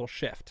little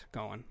shift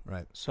going.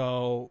 Right.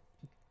 So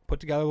put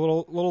together a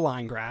little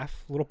line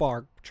graph, little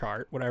bar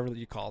chart, whatever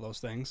you call those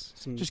things.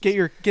 Just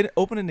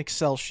open an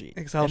Excel sheet.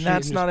 And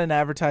that's not an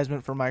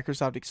advertisement for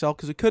Microsoft Excel,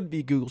 because it could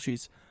be Google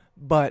Sheets,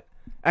 but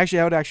actually,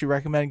 I would actually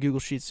recommend Google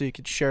Sheets so you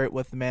could share it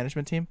with the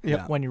management team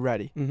when you're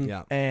ready. Mm-hmm.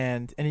 Yeah.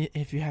 And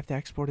if you have to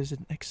export as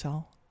an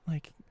Excel,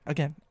 like,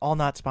 again, all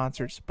not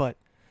sponsors, but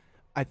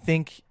I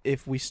think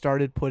if we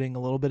started putting a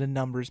little bit of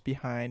numbers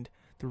behind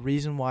the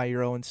reason why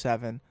you're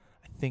 0-7,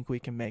 I think we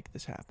can make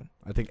this happen.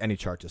 I think any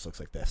chart just looks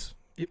like this.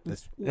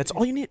 That's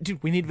all you need.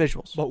 Dude, we need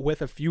visuals. But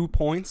with a few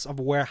points of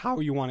how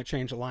you want to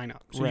change the lineup.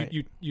 So right.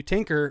 you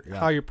tinker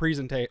how you're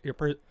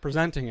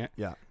presenting it.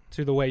 Yeah.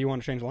 To the way you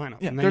want to change the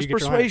lineup. Yeah, and then there's you get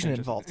persuasion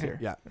involved here.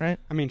 Yeah. Right?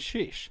 I mean,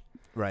 sheesh.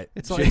 Right.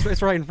 It's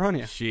right in front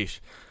of you. Sheesh.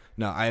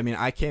 No, I mean,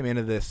 I came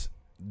into this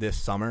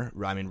summer,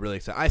 I mean, really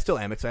excited. I still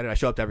am excited. I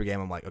show up to every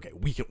game. I'm like, okay,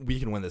 we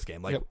can win this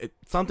game. Like,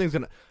 something's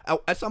going to,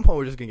 at some point,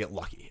 we're just going to get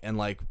lucky. And,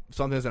 like,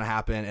 something's going to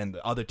happen, and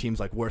the other team's,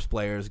 like, worst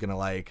players going to,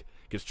 like,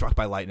 get struck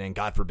by lightning,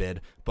 God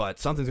forbid. But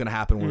something's going to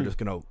happen. We're just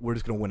going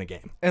to win a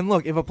game. And,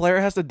 look, if a player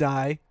has to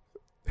die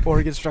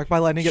or get struck by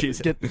lightning,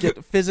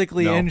 get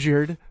physically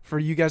injured for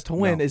you guys to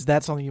win, is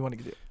that something you want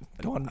to do?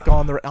 Go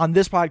on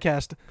this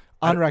podcast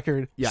on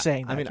record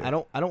saying that. I mean, I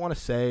don't want to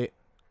say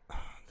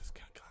this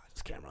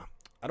camera.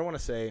 I don't want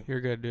to say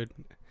you're good, dude.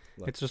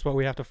 Look, it's just what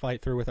we have to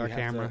fight through with our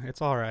camera.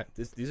 It's all right.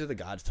 These are the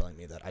gods telling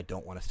me that I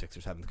don't want a 6th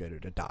or 7th grader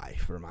to die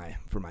for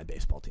my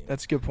baseball team.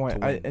 That's a good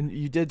point. And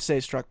you did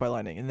say struck by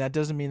lightning, and that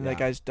doesn't mean that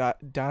guy's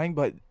dying,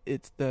 but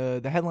it's the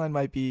headline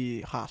might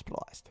be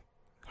hospitalized.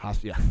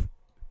 Yeah.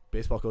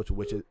 Baseball coach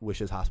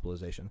wishes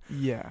hospitalization.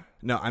 Yeah.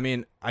 No, I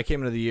mean, I came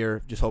into the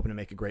year just hoping to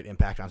make a great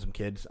impact on some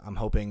kids. I'm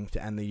hoping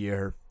to end the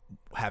year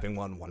having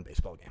won one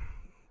baseball game.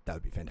 That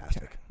would be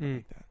fantastic.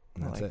 Okay.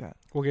 I like that.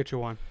 We'll get you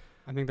one.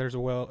 I think there's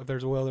a will. If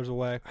there's a will, there's a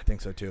way. I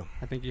think so too.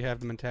 I think you have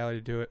the mentality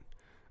to do it.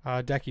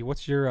 Decky,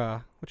 what's your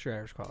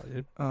average quality,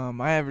 dude?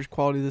 My average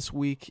quality this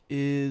week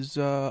is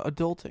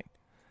adulting,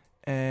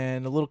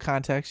 and a little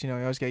context. You know,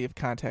 you always gotta give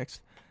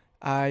context.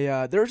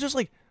 There are just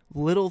like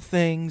little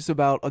things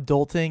about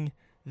adulting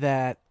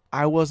that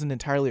I wasn't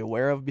entirely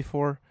aware of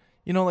before.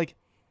 You know, like,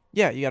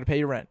 yeah, you got to pay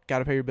your rent, got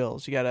to pay your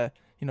bills, you got to,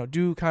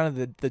 do kind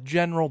of the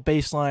general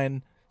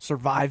baseline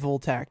survival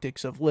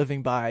tactics of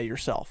living by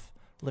yourself,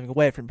 living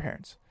away from your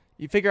parents.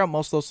 You figure out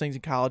most of those things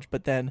in college,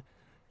 but then,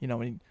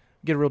 when you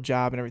get a real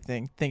job and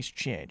everything, things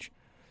change.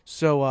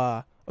 So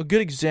a good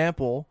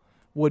example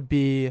would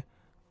be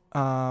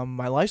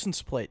my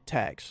license plate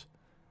tags.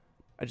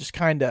 I just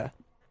kind of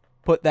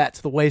put that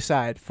to the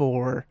wayside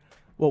for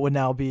what would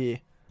now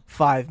be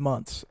 5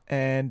 months,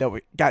 and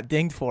we got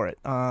dinged for it.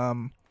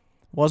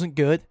 Wasn't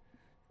good.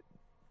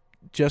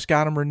 Just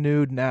got them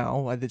renewed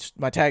now.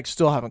 My tags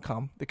still haven't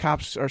come. The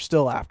cops are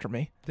still after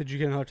me. Did you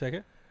get another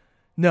ticket?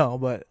 No,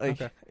 but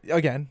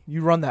again,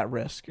 you run that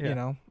risk,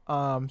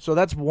 So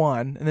that's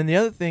one. And then the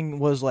other thing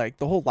was like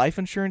the whole life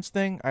insurance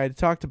thing. I had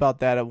talked about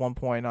that at one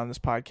point on this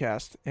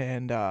podcast,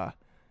 and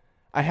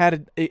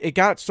it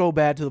got so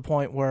bad to the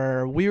point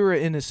where we were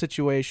in a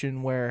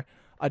situation where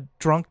a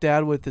drunk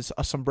dad with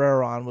a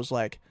sombrero on was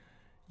like,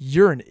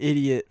 "You're an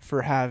idiot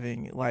for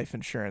having life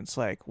insurance.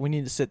 Like, we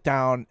need to sit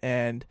down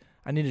and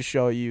I need to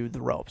show you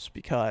the ropes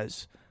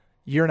because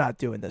you're not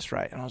doing this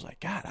right." And I was like,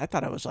 God, I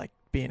thought I was like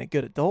being a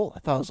good adult. I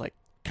thought I was like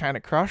kind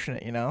of crushing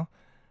it,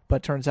 But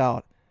it turns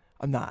out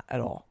I'm not at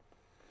all.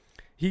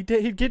 He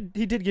did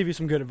give you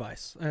some good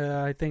advice.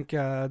 I think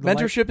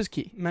mentorship is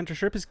key.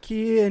 Mentorship is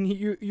key, and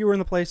you were in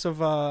the place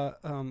of a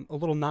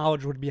little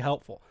knowledge would be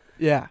helpful.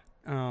 Yeah.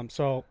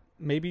 So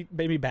maybe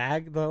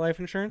bag the life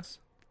insurance.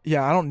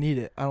 Yeah, I don't need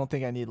it. I don't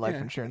think I need life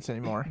insurance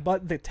anymore.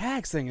 But the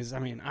tax thing is, I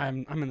mean,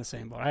 I'm in the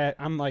same boat.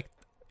 I'm like,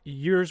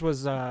 yours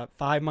was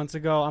 5 months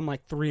ago. I'm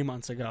like 3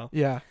 months ago.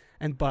 Yeah.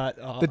 But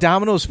the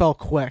dominoes fell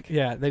quick.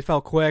 Yeah, they fell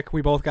quick.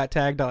 We both got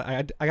tagged.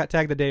 I got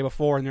tagged the day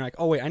before, and they're like,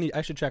 "Oh wait,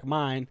 I should check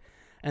mine."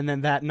 And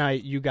then that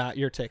night, you got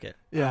your ticket.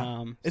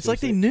 Yeah, it's like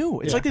they knew.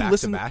 It's like they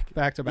listened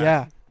back to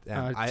back.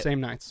 Yeah, same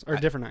nights or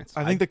different nights.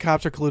 I think the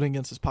cops are colluding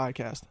against this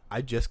podcast.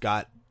 I just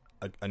got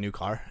a new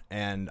car,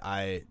 and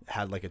I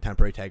had like a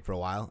temporary tag for a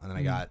while, and then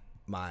I got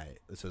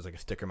this was like a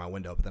sticker in my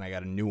window, but then I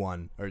got a new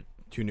one or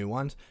 2 new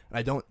ones,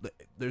 and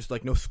there's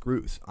like no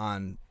screws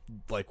on.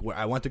 Like, where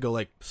I went to go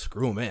like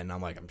screw them in,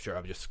 I'm like, I'm sure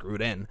I'm just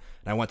screwed in, and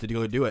I went to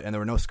go do it, and there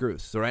were no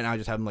screws. So right now I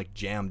just have them like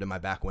jammed in my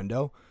back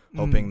window,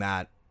 hoping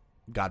that,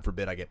 God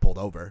forbid, I get pulled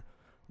over,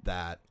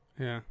 that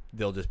Yeah.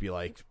 they'll just be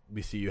like,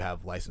 we see you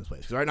have license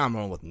plates. Because right now I'm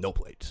rolling with no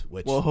plates,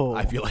 which Whoa.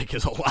 I feel like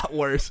is a lot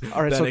worse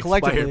All right, than so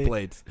expired collectively,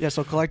 plates. Yeah,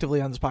 so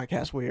collectively on this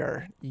podcast, we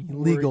are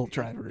illegal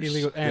drivers.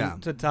 Illegal. And Yeah.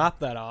 to top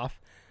that off,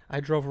 I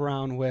drove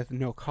around with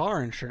no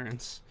car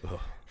insurance Ugh.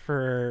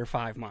 for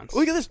 5 months.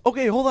 Look at this.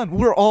 Okay, hold on.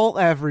 We're all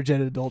average at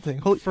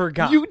adulting.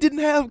 Forgot. You didn't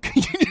have.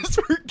 You just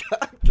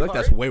forgot. I feel like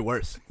that's way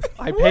worse.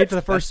 I paid for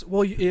the first.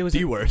 Well, it was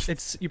The worst.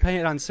 It's you pay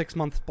it on 6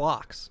 month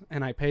blocks,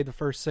 and I paid the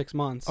first 6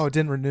 months. Oh, it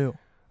didn't renew.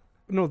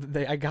 No,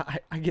 I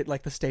get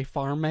like the State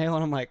Farm mail,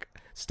 and I'm like,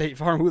 State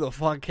Farm, who the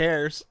fuck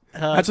cares?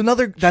 That's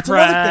another thing.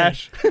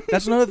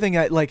 That's another thing.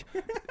 Like,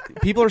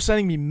 people are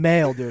sending me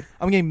mail, dude.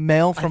 I'm getting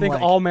mail from. I think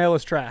like, all mail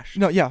is trash.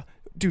 No, yeah,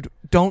 dude.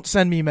 Don't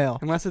send me mail.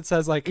 Unless it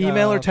says like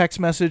Email or text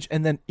message,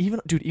 and then even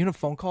a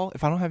phone call.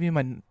 If I don't have you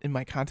in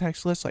my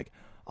contacts list, like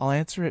I'll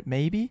answer it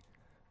maybe,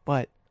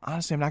 but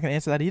honestly, I'm not gonna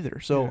answer that either.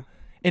 So, Yeah.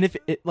 and if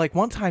it like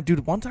one time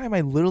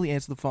I literally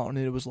answered the phone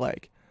and it was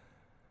like,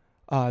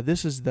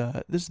 this is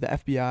the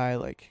FBI.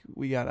 Like,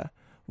 we got a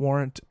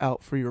warrant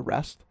out for your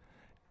arrest,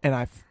 and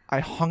I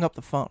hung up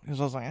the phone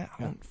because I was like,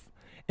 and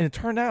it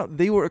turned out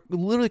they were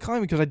literally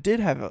calling me because I did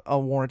have a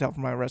warrant out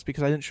for my arrest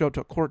because I didn't show up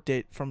to a court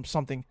date from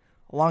something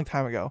a long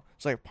time ago.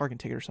 It's like a parking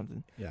ticket or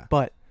something. Yeah.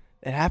 But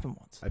it happened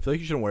once. I feel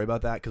like you shouldn't worry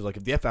about that because, like,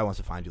 if the FBI wants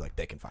to find you, like,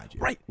 they can find you.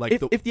 Right. Like,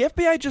 If the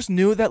FBI just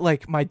knew that,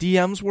 like, my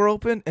DMs were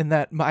open and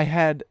that I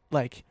had,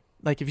 like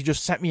if you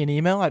just sent me an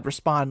email, I'd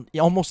respond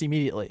almost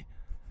immediately.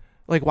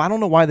 Like, well, I don't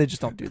know why they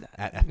just don't do that.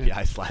 at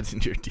FBI slides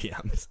into your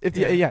DMs.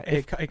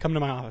 Hey, come to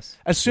my office.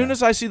 As soon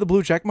as I see the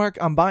blue check mark,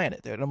 I'm buying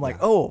it, dude. I'm like,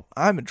 oh,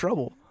 I'm in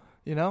trouble.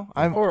 You know?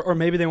 Or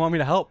maybe they want me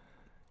to help.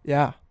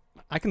 Yeah.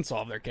 I can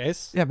solve their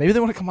case. Yeah, maybe they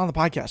want to come on the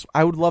podcast.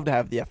 I would love to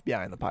have the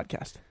FBI on the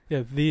podcast.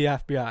 Yeah, the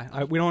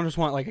FBI. We don't just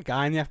want like a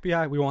guy in the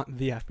FBI. We want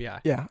the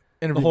FBI. Yeah.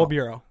 The whole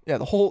bureau. Yeah,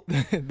 the whole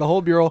the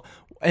whole bureau.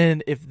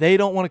 And if they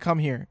don't want to come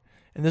here,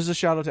 and this is a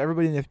shout out to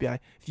everybody in the FBI,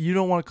 if you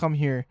don't want to come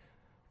here,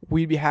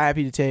 we'd be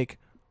happy to take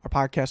our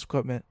podcast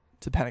equipment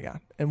to the Pentagon.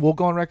 And we'll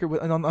go on record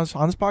on this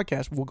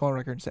podcast, we'll go on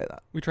record and say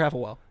that. We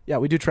travel well. Yeah,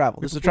 we do travel.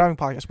 This is a traveling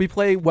podcast. We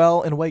play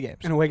well in away games.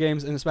 In away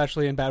games, and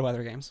especially in bad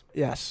weather games.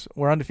 Yes,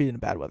 we're undefeated in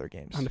bad weather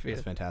games. Undefeated.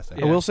 That's fantastic.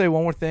 Yeah. I will say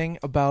one more thing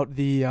about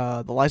the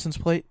license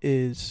plate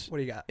is What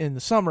do you got? in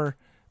the summer,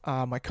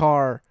 my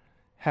car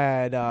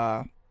had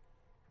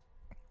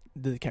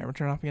did the camera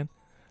turn off again?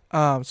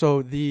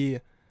 So the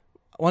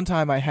one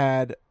time I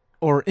had,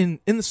 or in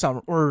the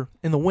summer or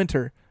in the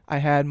winter, I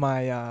had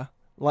my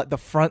the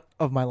front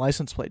of my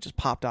license plate just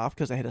popped off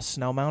because I hit a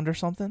snow mound or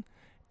something,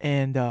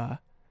 and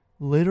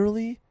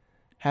literally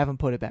haven't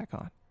put it back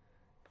on.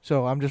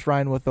 So I'm just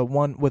riding with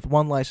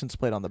one license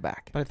plate on the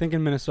back. But I think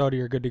in Minnesota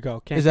you're good to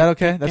go. Is that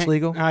okay? That's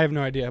legal? I have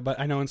no idea, but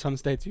I know in some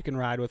states you can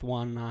ride with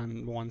one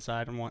on one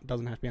side and one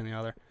doesn't have to be on the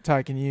other.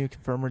 Ty, can you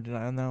confirm or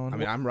deny on that one? I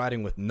mean, I'm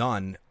riding with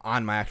none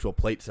on my actual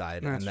plate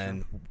side, That's and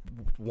then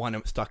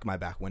one stuck in my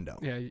back window.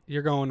 Yeah,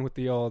 you're going with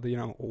the old,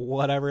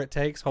 whatever it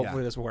takes. Hopefully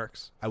Yeah. this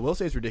works. I will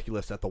say it's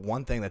ridiculous that the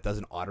one thing that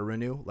doesn't auto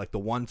renew, like the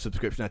one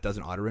subscription that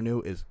doesn't auto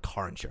renew, is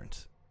car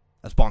insurance.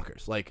 That's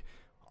bonkers. Like,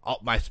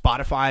 my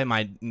Spotify,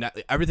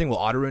 everything will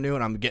auto renew,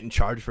 and I'm getting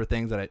charged for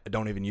things that I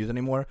don't even use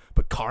anymore.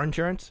 But car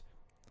insurance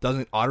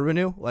doesn't auto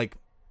renew. Like,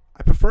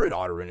 I prefer it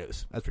auto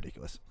renews. That's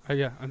ridiculous.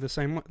 Yeah, I'm the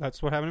same.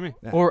 That's what happened to me.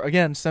 Yeah. Or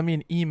again, send me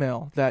an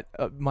email that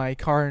my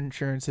car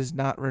insurance is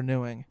not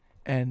renewing,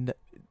 and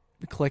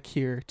click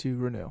here to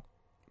renew.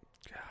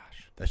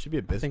 Gosh, That should be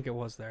a I business. think it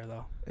was there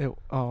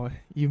though.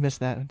 You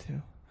missed that one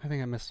too. I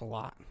think I missed a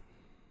lot.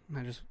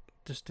 I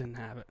just didn't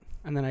have it,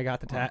 and then I got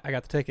the I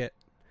got the ticket.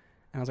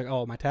 And I was like,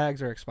 oh, my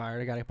tags are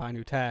expired. I got to buy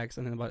new tags.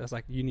 And then it was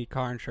like, you need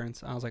car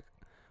insurance. I was like,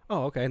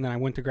 oh, okay. And then I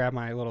went to grab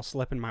my little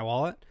slip in my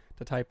wallet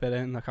to type it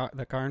in the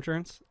car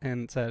insurance,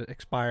 and it said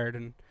expired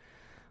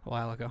a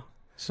while ago.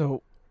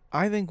 So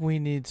I think we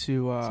need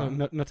to So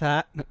no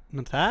tags?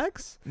 no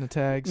tags,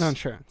 No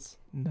insurance.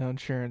 no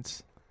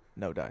insurance,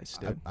 no dice,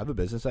 dude. I have a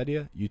business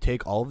idea. You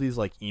take all of these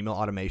like email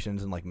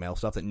automations and like mail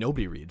stuff that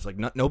nobody reads, like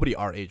nobody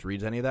our age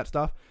reads any of that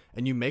stuff,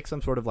 and you make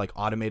some sort of like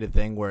automated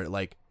thing where it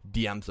like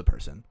DMs the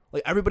person.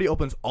 Like, everybody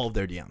opens all of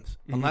their DMs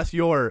unless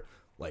you're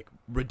like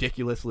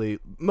ridiculously.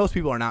 Most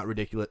people are not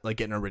ridiculous, like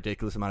getting a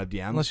ridiculous amount of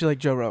DMs Unless you're like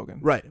Joe Rogan,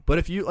 right? But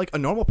if you like a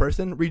normal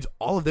person reads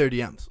all of their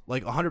DMs,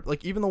 like 100,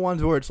 like even the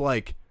ones where it's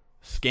like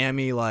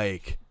scammy,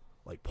 like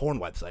porn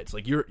websites,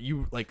 like you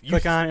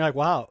Click on it, you're like,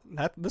 wow,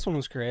 this one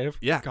was creative.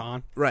 Yeah.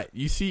 Gone. Right.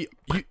 You see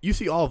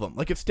all of them.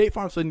 Like, if State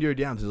Farm slid into your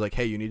DMs is like,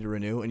 hey, you need to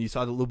renew, and you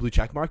saw the little blue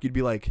check mark, you'd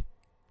be like,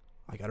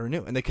 I got to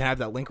renew. And they can have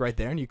that link right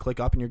there, and you click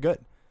up, and you're good.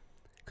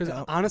 Because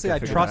honestly, I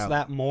trust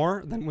that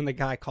more than when the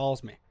guy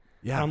calls me.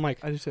 Yeah. And I'm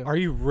like, I do too. are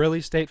you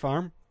really State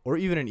Farm? Or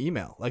even an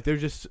email. Like, they're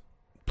just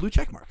blue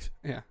check marks.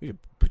 Yeah. You could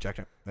blue check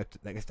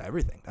next to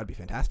everything. That'd be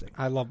fantastic.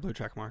 I love blue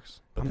check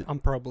marks. But I'm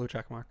pro blue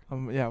check mark.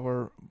 Yeah,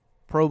 we're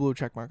pro blue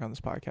check mark on this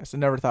podcast. I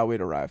never thought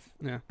we'd arrive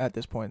at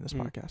this point in this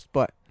podcast,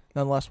 but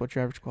nonetheless, what's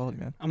your average quality,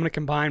 man? I'm going to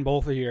combine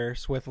both of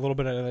yours with a little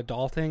bit of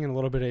adulting and a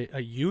little bit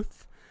of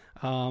youth.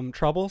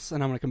 troubles,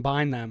 and I'm going to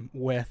combine them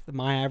with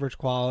my average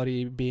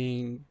quality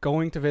being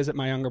going to visit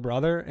my younger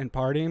brother and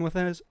partying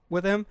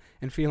with him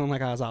and feeling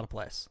like I was out of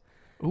place.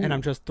 Ooh. And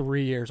I'm just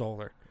 3 years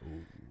older.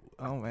 Ooh.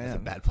 Oh man, That's a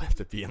bad place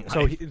to be in life.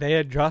 So they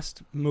had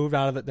just moved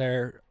out of it.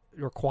 They're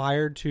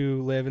required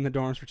to live in the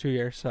dorms for 2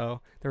 years, so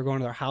they were going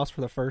to their house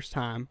for the first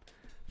time.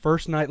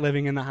 First night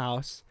living in the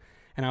house,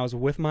 and I was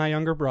with my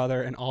younger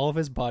brother and all of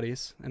his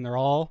buddies, and they're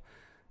all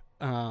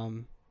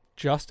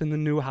just in the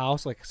new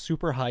house, like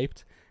super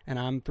hyped, and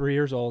I'm 3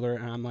 years older,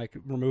 and I'm like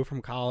removed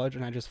from college,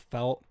 and I just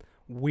felt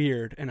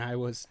weird, and I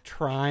was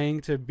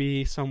trying to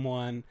be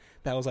someone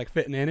that was like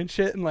fitting in and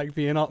shit, and like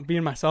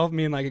being myself,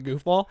 being like a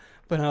goofball.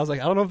 But I was like,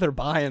 I don't know if they're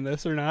buying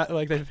this or not.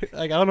 Like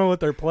I don't know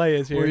what their play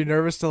is here. Were you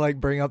nervous to like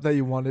bring up that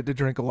you wanted to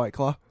drink a White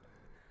Claw?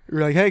 You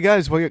were like, hey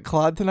guys, we get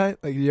Claude tonight.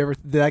 Like,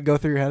 did that go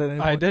through your head at any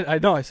point? I did. I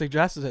know. I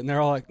suggested it, and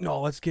they're all like,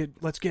 "No, let's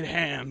get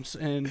hams,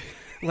 and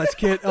let's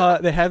get."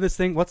 They have this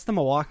thing. What's the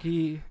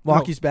Milwaukee's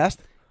No,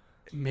 Best?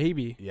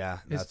 maybe. Yeah,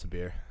 that's a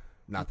beer.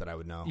 Not that I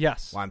would know.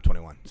 Yes. Well, I'm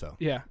 21, so.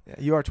 Yeah. Yeah,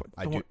 you are 20.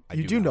 I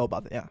You do know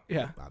about that, yeah.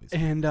 Yeah. Obviously.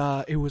 And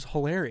it was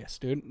hilarious,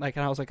 dude. Like,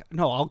 and I was like,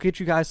 no, I'll get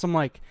you guys some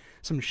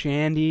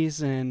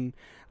shandies and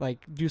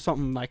like do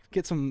something like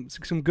get some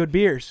good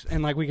beers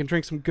and like we can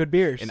drink some good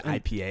beers. An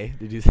and IPA?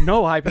 Did you say?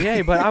 No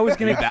IPA, but I was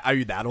gonna. Are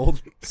you that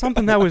old?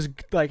 Something that was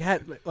like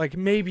had like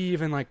maybe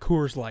even like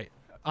Coors Light.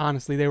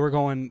 Honestly, they were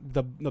going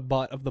the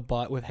butt of the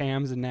butt with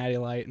hams and Natty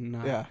Light and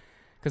Yeah.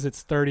 because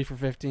it's 30 for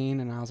 15,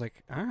 and I was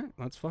like, all right,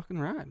 let's fucking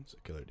ride. It's a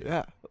killer dude.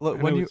 Yeah.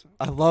 Look, And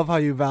I love how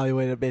you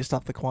evaluate it based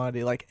off the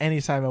quantity. Like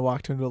anytime I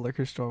walked into a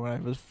liquor store when I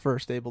was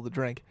first able to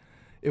drink,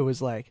 it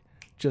was like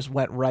just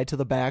went right to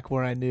the back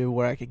where I knew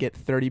where I could get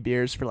 30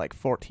 beers for like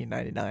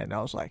 $14.99. And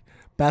I was like,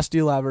 best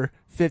deal ever,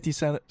 50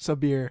 cents a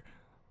beer.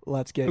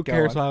 Let's get Who going.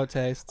 cares how it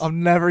tastes?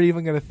 I'm never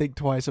even going to think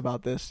twice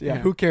about this. Yeah, Yeah.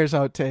 who cares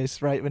how it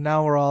tastes, right? But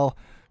now we're all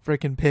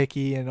freaking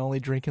picky and only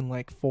drinking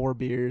like 4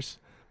 beers.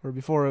 Where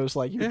before it was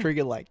like you're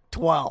drinking like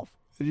 12.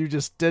 You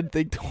just didn't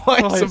think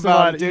twice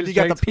about it, dude. You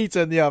got the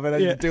pizza in the oven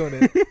and you're doing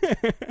it.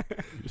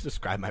 You just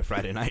described my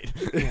Friday night.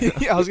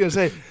 Yeah, I was gonna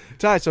say,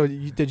 Ty. So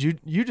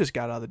you just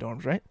got out of the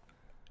dorms, right?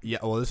 Yeah.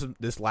 Well,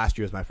 this last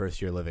year is my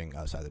first year living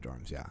outside the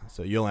dorms. Yeah.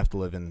 So you only have to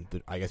live in.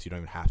 I guess you don't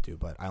even have to,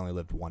 but I only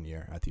lived 1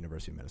 year at the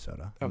University of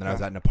Minnesota, and then I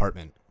was at an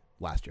apartment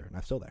last year, and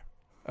I'm still there.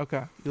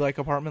 Okay. You like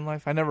apartment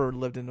life? I never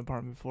lived in an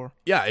apartment before.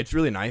 Yeah, it's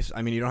really nice.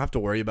 I mean, you don't have to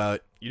worry about.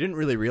 You didn't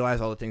really realize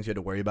all the things you had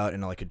to worry about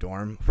in like a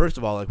dorm. First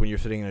of all, like when you're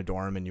sitting in a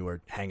dorm and you were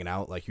hanging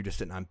out, like you're just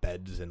sitting on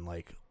beds and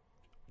like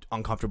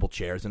uncomfortable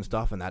chairs and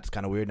stuff, and that's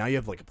kind of weird. Now you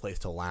have like a place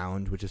to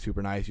lounge, which is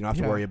super nice. You don't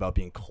have to worry about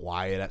being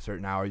quiet at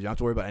certain hours. You don't have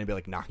to worry about anybody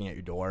like knocking at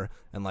your door.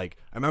 And like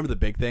I remember the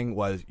big thing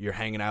was you're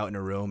hanging out in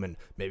a room and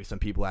maybe some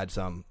people had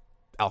some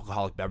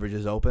alcoholic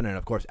beverages open, and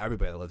of course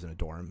everybody that lives in a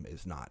dorm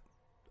is not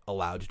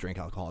allowed to drink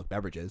alcoholic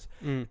beverages.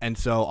 And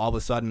so all of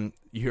a sudden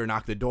you hear a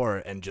knock at the door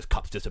and just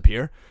cups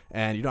disappear,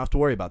 and you don't have to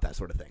worry about that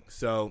sort of thing.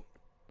 So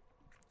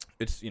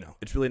it's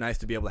it's really nice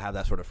to be able to have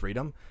that sort of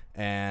freedom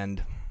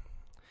and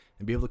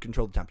be able to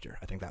control the temperature.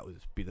 I think that would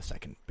be the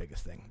second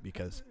biggest thing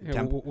because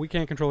we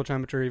can't control the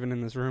temperature even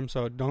in this room,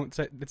 so don't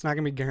say it's not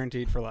gonna be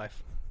guaranteed for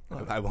life.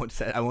 I won't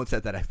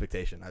set that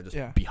expectation. I'll just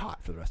be hot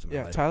for the rest of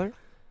my life. Tyler,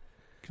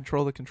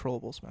 control the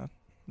controllables, man.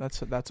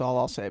 That's all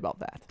I'll say about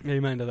that.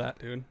 Amen to that,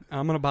 dude.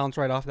 I'm gonna bounce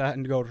right off that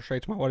and go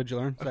straight to my what did you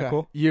learn? Is that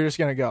cool? You're just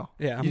gonna go.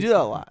 Yeah, you do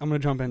that a lot. I'm gonna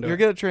jump into You're it.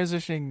 good at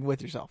transitioning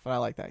with yourself, and I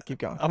like that. Keep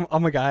going.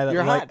 I'm a guy that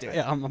you're like, hot, dude.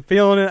 Yeah, I'm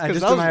feeling it. I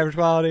just did my average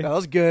quality. No, that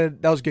was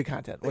good. That was good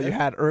content. What you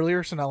had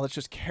earlier. So now let's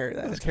just carry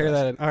that. Let's carry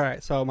that in. All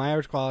right. So my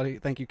average quality.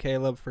 Thank you,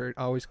 Caleb, for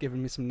always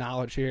giving me some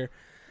knowledge here.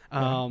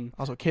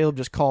 Also, Caleb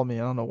just called me. I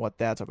don't know what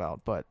that's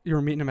about, but you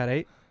were meeting him at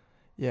 8.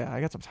 Yeah, I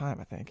got some time.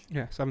 I think.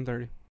 Yeah,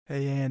 7:30.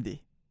 Hey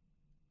Andy,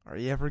 are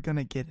you ever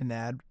gonna get an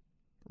ad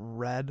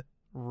read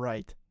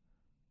right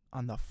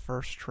on the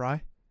first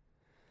try?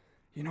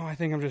 I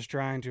think I'm just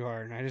trying too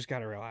hard, and I just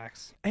gotta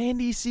relax.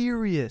 Andy,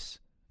 serious.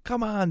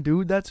 Come on,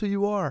 dude. That's who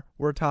you are.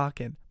 We're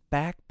talking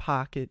back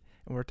pocket,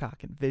 and we're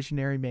talking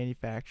visionary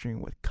manufacturing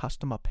with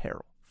custom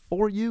apparel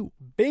for you.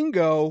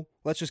 Bingo.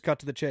 Let's just cut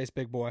to the chase,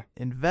 big boy.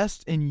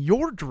 Invest in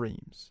your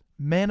dreams.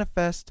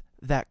 Manifest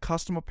that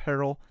custom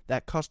apparel,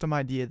 that custom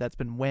idea that's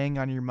been weighing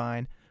on your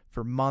mind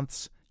for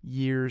months,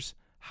 years,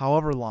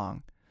 however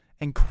long,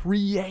 and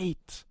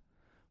create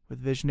with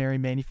visionary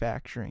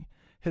manufacturing.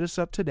 Hit us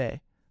up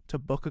today to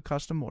book a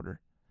custom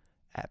order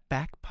at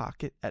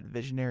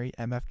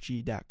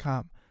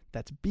backpocket@visionarymfg.com.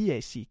 That's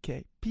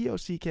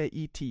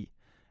BACKPOCKET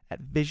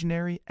at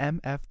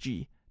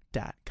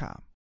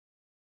visionarymfg.com.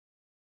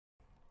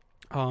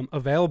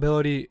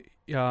 Availability.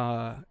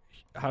 How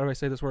do I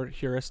say this word?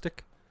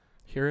 Heuristic.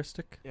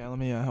 Yeah, let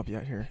me help you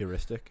out here.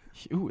 Heuristic.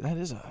 Ooh, that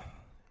is a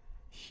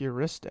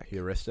heuristic.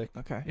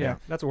 Okay. Yeah,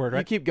 that's a word, right?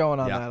 You keep going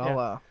on Yeah. that.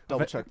 I'll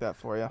double check that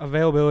for you.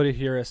 Availability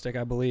heuristic,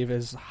 I believe,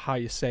 is how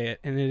you say it,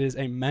 and it is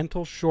a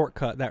mental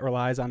shortcut that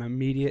relies on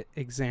immediate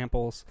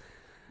examples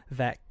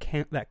that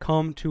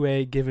come to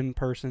a given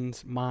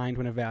person's mind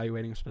when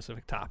evaluating a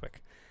specific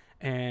topic.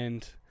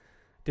 And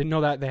Didn't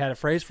know that they had a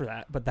phrase for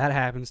that, but that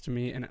happens to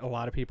me and a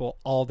lot of people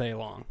all day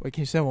long. Wait,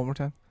 can you say it one more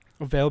time?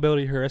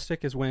 Availability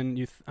heuristic is when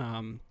your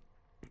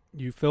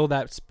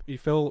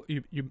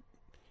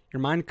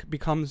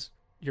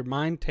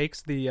mind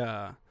takes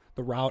the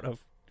route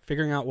of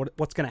figuring out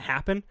what's going to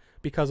happen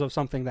because of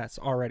something that's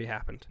already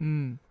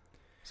happened.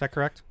 Is that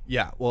correct?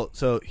 Yeah. Well,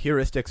 so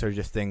heuristics are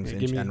just things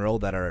in general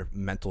that are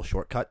mental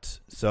shortcuts.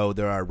 So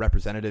there are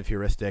representative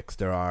heuristics.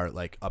 There are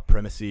like a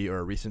primacy or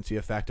a recency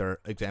effect are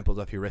examples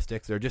of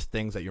heuristics. They're just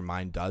things that your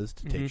mind does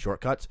to take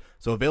shortcuts.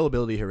 So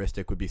availability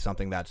heuristic would be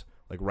something that's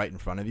like right in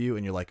front of you,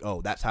 and you're like,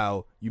 oh, that's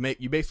how you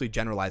basically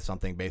generalize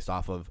something based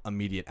off of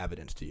immediate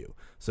evidence to you.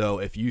 So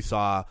if you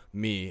saw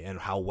me and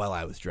how well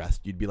I was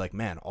dressed, you'd be like,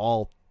 man,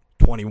 all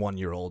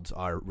 21-year-olds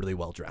are really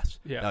well dressed.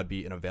 Yeah. That would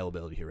be an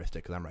availability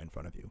heuristic because I'm right in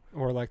front of you.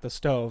 Or like the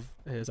stove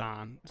is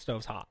on,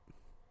 stove's hot.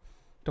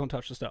 Don't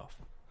touch the stove.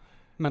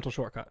 Mental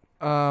shortcut.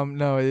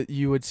 No,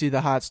 you would see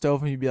the hot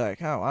stove and you'd be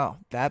like, oh wow,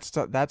 that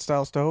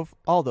style stove.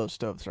 All those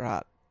stoves are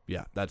hot.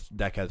 Yeah,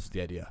 Deck has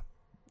the idea.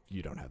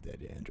 You don't have the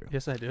idea, Andrew.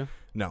 Yes, I do.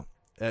 No,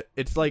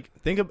 it's like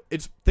think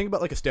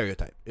about like a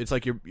stereotype. It's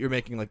like you're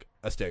making like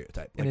a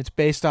stereotype, and it's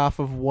based off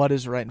of what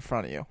is right in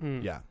front of you.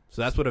 Yeah,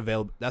 so that's what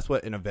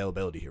an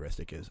availability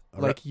heuristic is.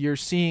 Like you're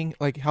seeing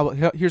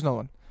here's another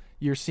one.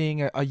 You're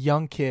seeing a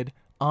young kid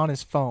on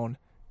his phone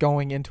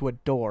going into a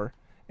door,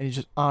 and he's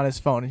just on his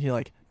phone, and he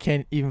like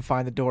can't even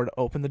find the door to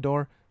open the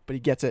door, but he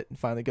gets it and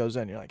finally goes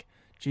in. You're like,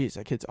 geez,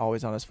 that kid's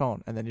always on his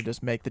phone, and then you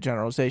just make the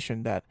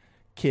generalization that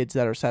kids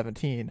that are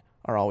 17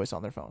 are always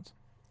on their phones.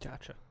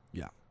 Gotcha.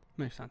 Yeah.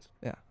 Makes sense.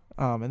 Yeah.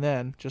 And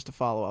then just to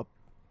follow up,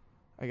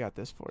 I got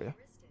this for you.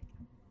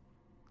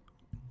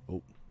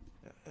 Oh.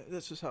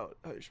 This is how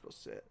you're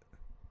supposed to say it.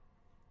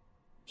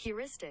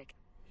 Heuristic.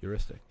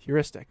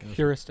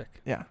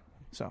 Yeah.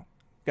 So,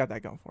 got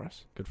that going for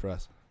us. Good for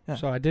us. Yeah.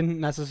 So I didn't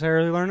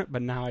necessarily learn it,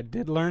 but now I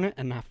did learn it,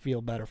 and I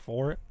feel better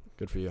for it.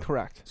 Good for you.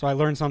 Correct. So I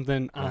learned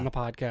something on the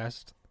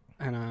podcast,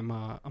 and I'm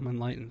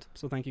enlightened.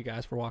 So thank you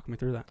guys for walking me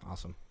through that.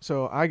 Awesome.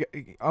 So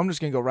I'm just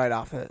gonna go right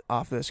off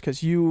this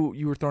because you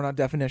were throwing out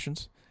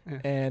definitions,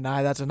 and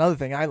that's another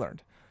thing I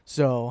learned.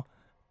 So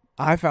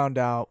I found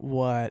out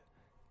what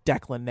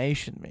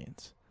declination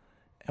means,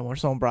 and when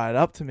someone brought it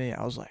up to me,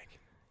 I was like,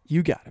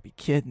 "You got to be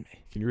kidding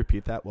me!" Can you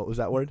repeat that? What was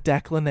that word?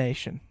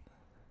 Declination.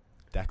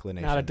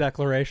 Declination. Not a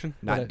declaration.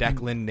 Not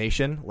Declan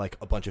Nation, like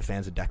a bunch of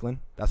fans of Declan.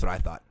 That's what I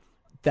thought.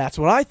 That's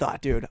what I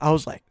thought, dude. I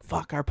was like,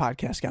 fuck, our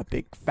podcast got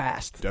big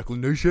fast.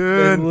 Declan They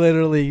Nation.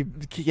 literally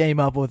came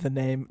up with a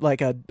name,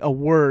 like a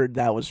word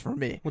that was for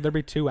me. Would there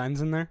be two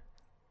N's in there?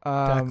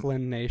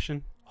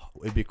 Declination.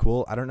 It'd be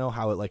cool. I don't know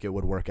how it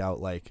would work out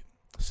like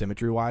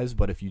symmetry wise,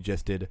 but if you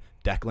just did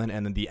Declan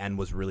and then the N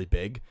was really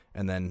big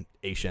and then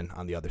Asian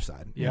on the other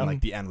side. Yeah. And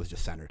like the N was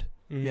just centered.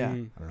 Yeah. I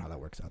don't know how that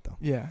works out though.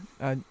 Yeah.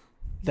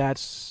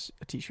 That's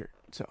a t-shirt.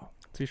 So,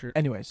 T-shirt.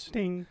 anyways,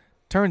 Ding.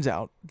 turns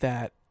out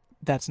that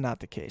that's not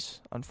the case,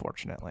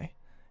 unfortunately.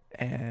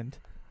 And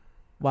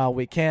while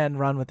we can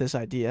run with this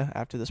idea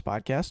after this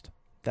podcast,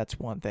 that's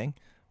one thing.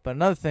 But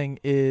another thing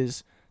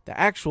is the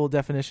actual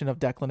definition of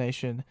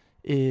declination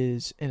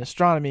is, in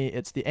astronomy,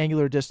 it's the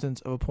angular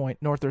distance of a point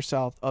north or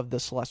south of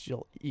the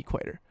celestial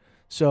equator.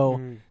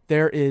 So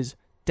there is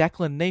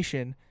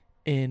declination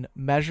in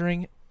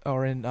measuring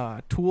or in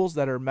tools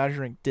that are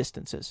measuring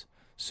distances.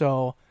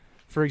 So,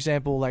 for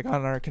example, like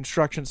on our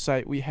construction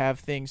site, we have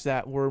things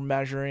that we're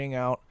measuring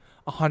out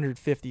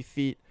 150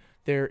 feet.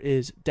 There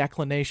is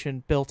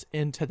declination built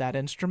into that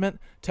instrument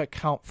to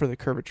account for the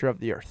curvature of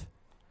the earth.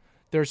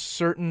 There's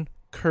certain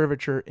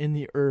curvature in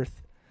the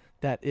earth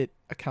that it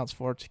accounts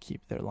for to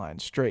keep their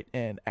lines straight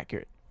and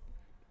accurate.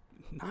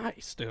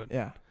 Nice, dude.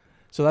 Yeah.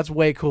 So that's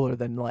way cooler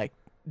than like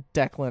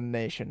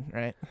declination,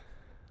 right?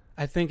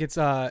 I think it's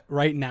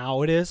right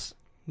now it is,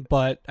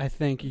 but I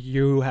think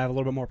you have a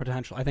little bit more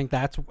potential. I think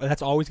that's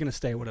always going to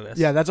stay what it is.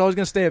 Yeah, that's always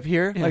going to stay up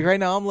here. Yeah. Like right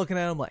now I'm looking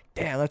at it, I'm like,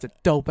 damn, that's a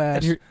dope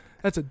ass.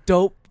 That's a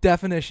dope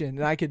definition.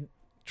 And I could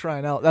try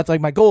and that's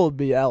like my goal would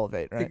be to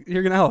elevate, right?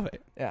 You're going to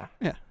elevate. Yeah.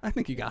 Yeah, I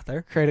think you got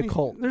there. Create a I think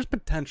cult. There's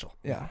potential.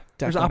 Yeah.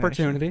 There's declination.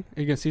 opportunity.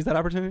 Are you going to seize that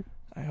opportunity?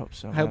 I hope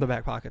so. I hope the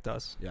back pocket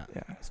does. Yeah.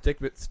 Yeah.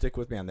 Stick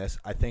with me on this.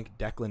 I think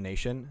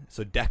declination.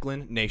 So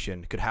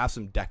declination could have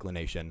some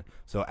declination.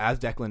 So as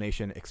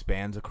declination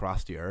expands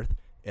across the earth,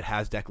 it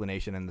has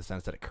declination in the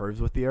sense that it curves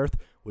with the earth,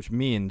 which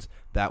means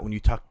that when you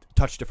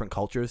touch different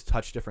cultures,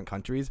 touch different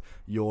countries,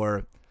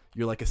 you're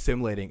like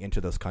assimilating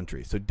into those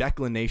countries. So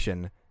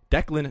declination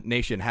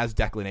has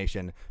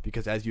declination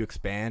because as you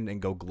expand and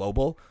go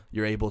global,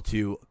 you're able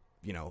to,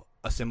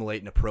 assimilate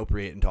and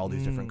appropriate into all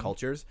these different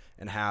cultures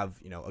and have,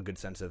 a good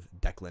sense of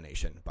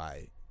declination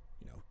by,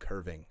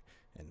 curving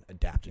and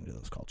adapting to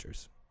those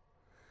cultures.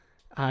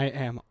 I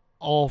am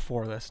all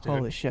for this, dude.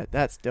 Holy shit,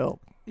 that's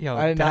dope. Yo,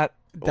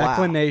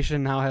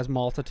 declination now has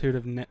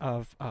multitude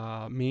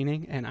of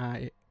meaning, and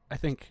I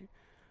think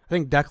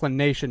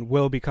declination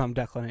will become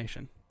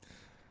declination.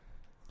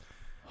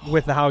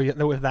 With how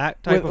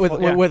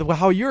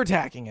you're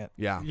attacking it.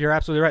 Yeah, you're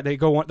absolutely right.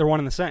 They're one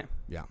and the same.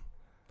 Yeah.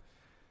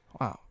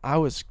 Wow. I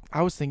was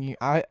thinking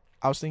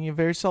I was thinking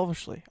very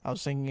selfishly. I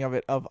was thinking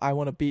of I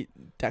want to beat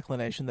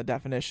Declination, the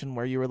definition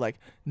where you were like,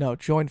 no,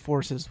 join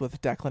forces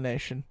with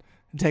Declination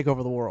and take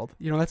over the world.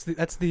 You know, that's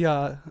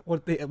the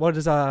what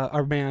does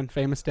our man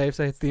Famous Dave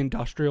say? It's the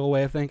industrial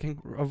way of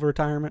thinking of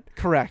retirement.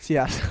 Correct.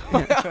 Yes.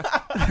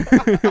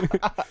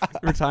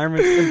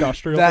 Retirement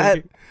industrial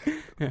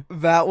thinking.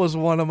 That was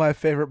one of my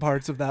favorite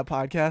parts of that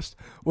podcast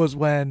was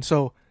when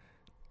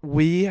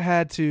we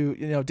had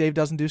to, Dave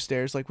doesn't do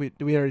stairs. Like we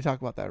already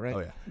talked about that, right? Oh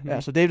yeah. Mm-hmm. Yeah.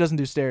 So Dave doesn't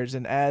do stairs,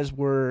 and as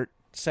we're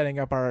setting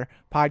up our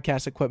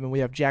podcast equipment, we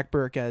have Jack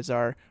Burke as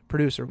our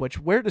producer.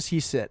 Where does he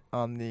sit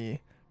on the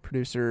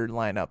producer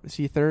lineup? Is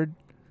he third?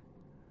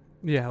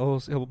 Yeah,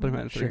 he'll put him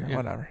at Sure, 3. Yeah.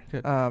 whatever.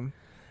 Good.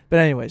 But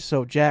anyways,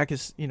 so Jack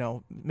is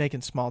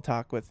making small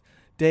talk with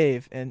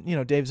Dave, and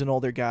Dave's an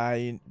older guy.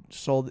 He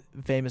sold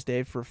Famous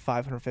Dave for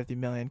 $550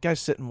 million. Guy's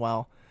sitting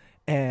well,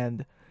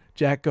 and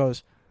Jack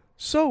goes,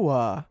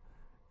 "So,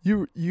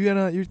 you're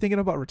thinking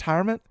about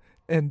retirement?"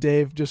 And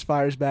Dave just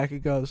fires back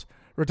and goes,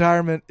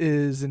 "Retirement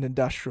is an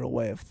industrial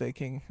way of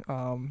thinking.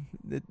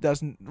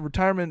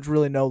 Retirement's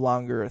really no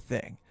longer a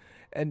thing."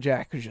 And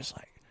Jack was just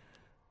like,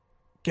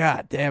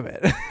 God damn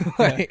it.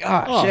 Like,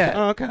 shit.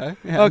 Okay.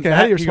 Yeah, Okay,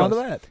 how do you respond to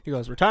that? He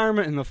goes,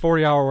 retirement in the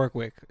 40-hour work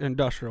week,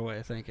 industrial way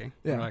of thinking.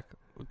 Yeah. We're like,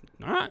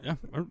 all right, yeah.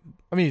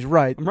 I mean, he's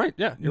right. I'm right,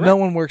 yeah. You're No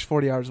right. one works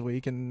 40 hours a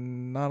week,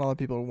 and not a lot of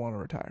people want to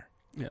retire.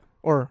 Yeah.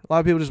 Or a lot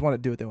of people just want to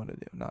do what they want to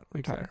do, not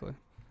retire. Exactly.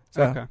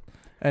 So, Okay.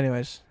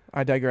 anyways,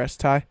 I digress.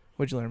 Ty,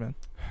 what'd you learn, man?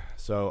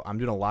 So I'm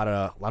doing a lot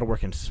of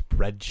work in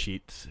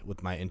spreadsheets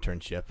with my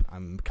internship.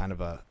 I'm kind of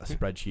a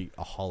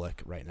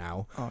spreadsheet-aholic right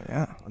now. Oh,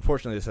 yeah.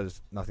 Unfortunately, this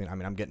has nothing. I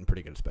mean, I'm getting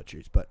pretty good at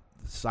spreadsheets, but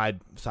side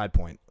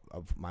point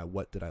of my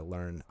what did I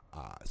learn?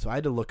 So I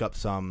had to look up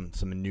some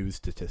news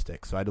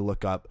statistics. So I had to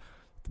look up.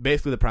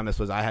 Basically, the premise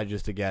was I had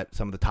just to get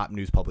some of the top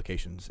news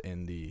publications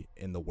in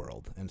the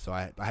world, and so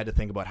I had to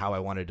think about how I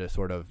wanted to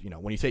sort of,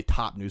 when you say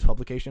top news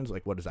publications,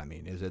 like what does that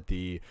mean? Is it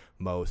the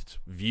most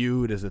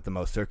viewed? Is it the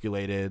most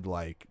circulated?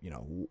 Like,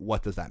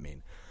 what does that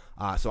mean?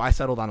 So I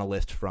settled on a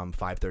list from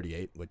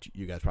 538, which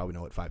you guys probably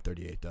know what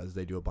 538 does.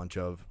 They do a bunch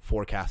of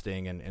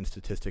forecasting and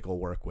statistical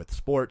work with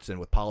sports and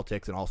with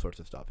politics and all sorts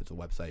of stuff. It's a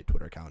website,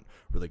 Twitter account,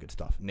 really good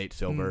stuff. Nate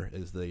Silver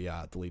is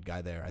the lead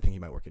guy there. I think he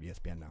might work at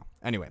ESPN now.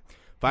 Anyway,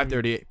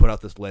 538 put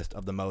out this list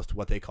of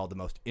what they called the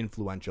most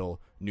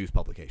influential news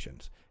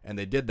publications. And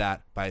they did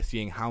that by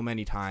seeing how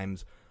many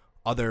times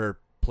other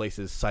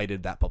places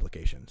cited that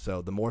publication.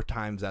 So the more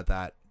times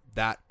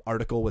that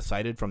article was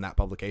cited from that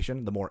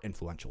publication, the more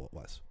influential it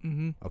was.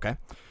 Mm-hmm. Okay?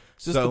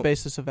 Is this the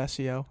basis of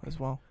SEO as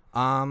well?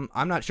 I'm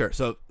not sure.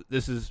 So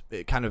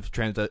it kind of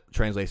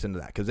translates into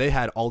that because they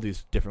had all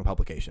these different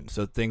publications.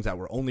 So things that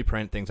were only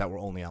print, things that were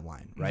only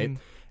online, right?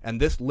 Mm-hmm. And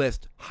this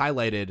list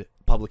highlighted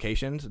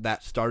publications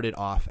that started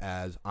off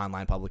as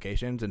online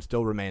publications and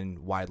still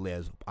remain widely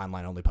as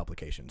online-only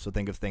publications. So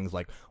think of things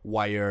like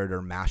Wired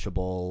or Mashable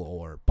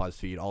or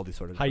BuzzFeed, all these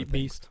sort of Hype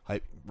Beast.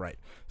 Right.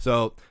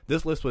 So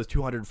this list was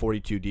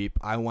 242 deep.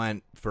 I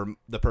went, for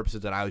the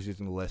purposes that I was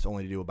using the list,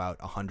 only to do about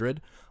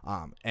 100.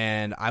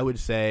 And I would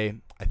say,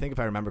 I think if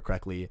I remember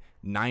correctly,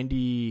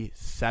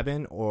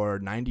 97 or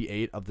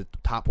 98 of the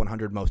top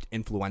 100 most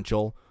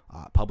influential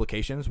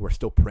publications were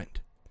still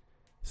print.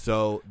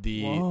 So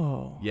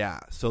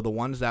so the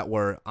ones that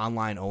were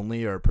online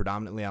only or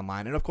predominantly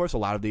online, and of course a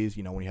lot of these,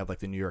 when you have like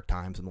the New York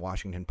Times and the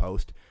Washington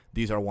Post,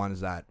 these are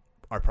ones that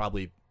are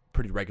probably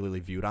pretty regularly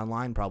viewed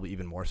online, probably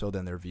even more so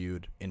than they're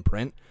viewed in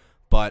print.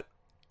 But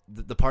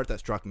the part that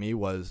struck me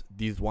was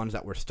these ones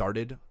that were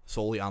started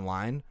solely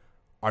online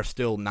are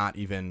still not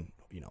even,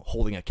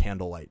 holding a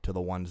candlelight to the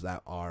ones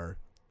that are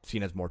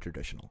seen as more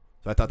traditional.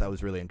 So I thought that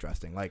was really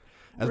interesting. Like,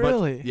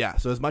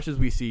 so as much as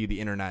we see the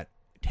internet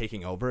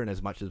taking over, and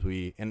as much as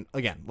and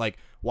again, like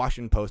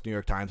Washington Post, New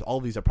York Times, all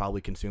of these are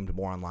probably consumed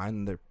more online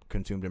than they're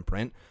consumed in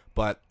print.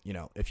 But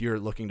if you're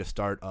looking to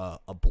start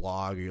a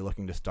blog, or you're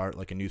looking to start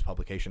like a news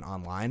publication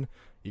online,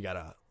 you got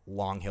a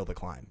long hill to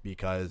climb,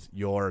 because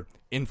your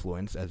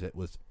influence, as it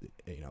was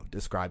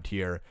described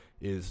here,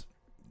 is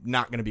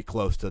not going to be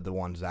close to the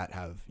ones that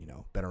have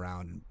been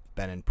around and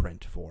been in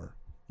print for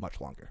much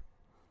longer.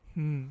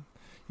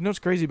 What's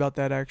crazy about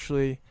that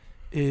actually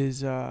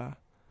is the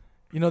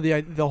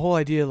whole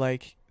idea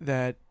like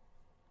that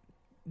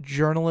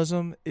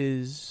journalism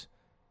is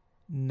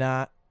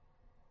not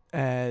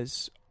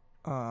as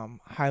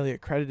highly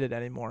accredited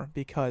anymore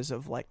because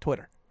of like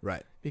Twitter.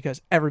 Right. Because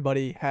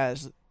everybody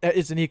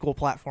it's an equal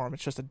platform.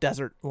 It's just a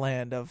desert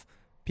land of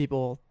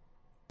people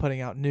putting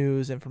out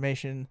news,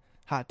 information,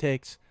 hot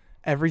takes,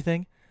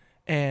 everything.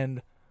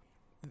 And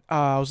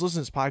I was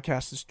listening to this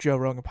podcast, this Joe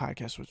Rogan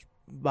podcast, was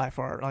by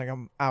far, like,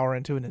 I'm an hour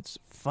into it, and it's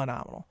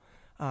phenomenal.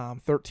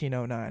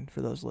 1309 for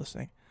those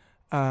listening.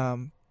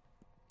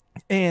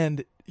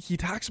 And he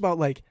talks about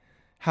like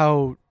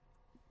how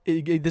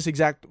this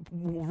exact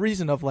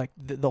reason of like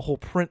the whole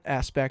print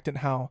aspect, and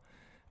how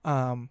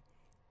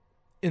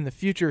in the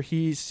future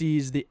he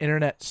sees the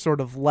internet sort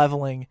of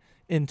leveling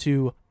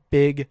into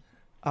big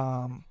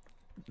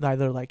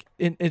either like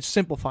it's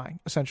simplifying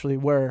essentially,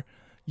 where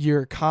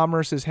your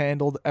commerce is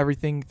handled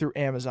everything through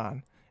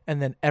Amazon,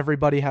 and then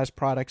everybody has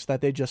products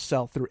that they just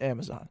sell through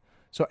Amazon.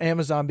 So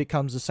Amazon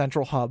becomes the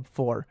central hub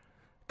for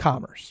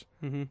commerce.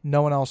 Mm-hmm.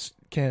 No one else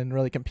can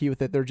really compete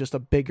with it. They're just a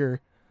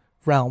bigger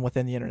realm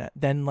within the internet.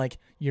 Then like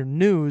your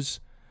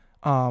news,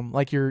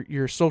 like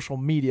your social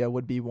media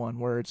would be one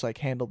where it's like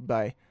handled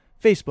by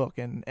Facebook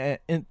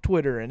and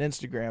Twitter and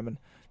Instagram, and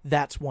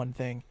that's one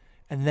thing.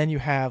 And then you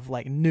have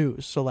like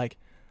news. So like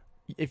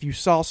if you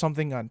saw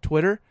something on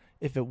Twitter,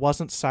 if it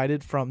wasn't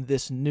cited from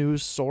this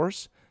news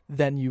source,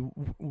 then you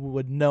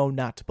would know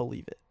not to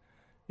believe it,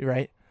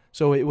 right?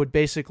 So it would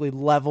basically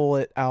level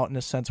it out in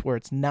a sense where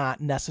it's not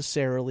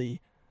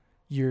necessarily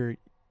you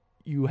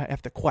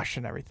have to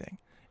question everything.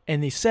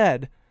 And they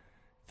said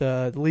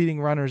the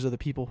leading runners are the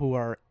people who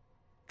are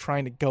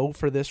trying to go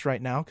for this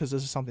right now, because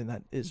this is something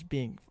that is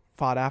being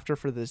fought after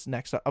for this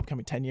next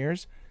upcoming 10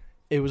 years.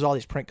 It was all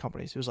these print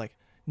companies. It was like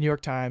New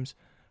York Times,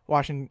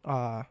 Washington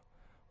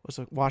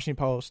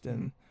Post,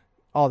 and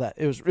all that.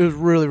 It was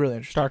really, really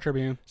interesting. Star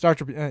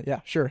Tribune. Yeah,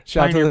 sure.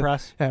 Pioneer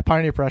Press. Yeah,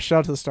 Pioneer Press. Shout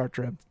out to the Star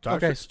Trib.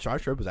 Star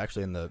Trib was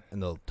actually in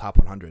the top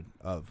 100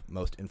 of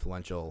most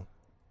influential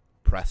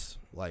press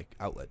like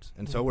outlets,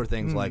 and so were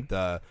things like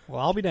the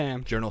I'll be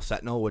damned. Journal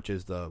Sentinel, which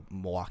is the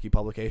Milwaukee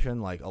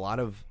publication. Like a lot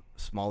of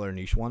smaller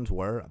niche ones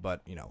were,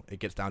 but it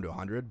gets down to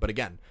 100. But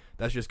again,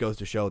 that just goes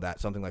to show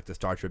that something like the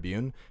Star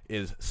Tribune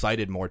is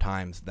cited more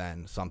times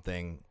than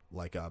something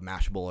like a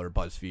Mashable or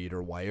BuzzFeed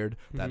or Wired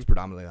that's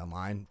predominantly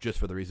online, just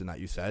for the reason that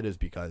you said, is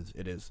because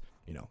it is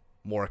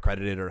more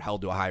accredited or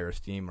held to a higher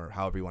esteem, or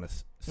however you want to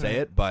say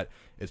it, but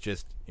it's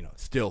just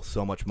still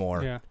so much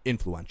more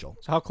influential.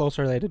 So how close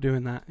are they to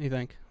doing that, you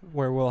think,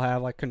 where we'll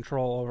have like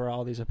control over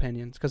all these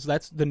opinions? Because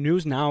that's the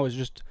news now, is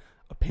just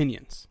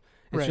opinions.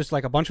 It's just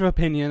like a bunch of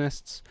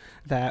opinionists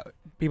that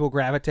people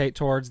gravitate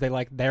towards. They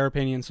like their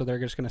opinion, so they're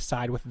just going to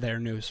side with their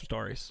news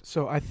stories.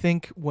 So I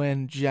think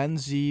when Gen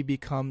Z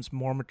becomes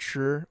more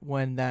mature,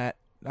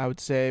 I would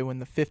say when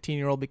the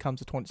 15-year-old becomes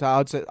a 20,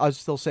 so I'd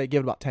still say give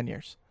it about 10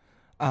 years.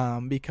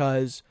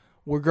 Because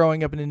we're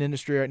growing up in an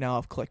industry right now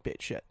of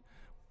clickbait shit.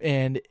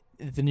 And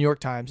the New York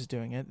Times is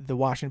doing it. The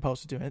Washington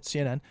Post is doing it.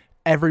 CNN.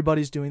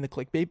 Everybody's doing the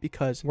clickbait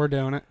because we're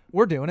doing it.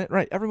 We're doing it,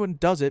 right. Everyone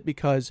does it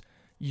because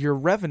your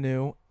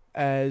revenue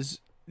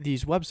as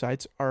these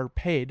websites are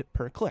paid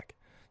per click.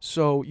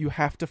 So you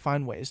have to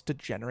find ways to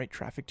generate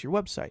traffic to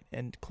your website,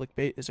 and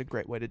clickbait is a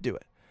great way to do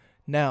it.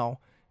 Now,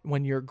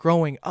 when you're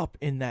growing up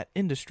in that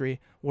industry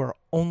where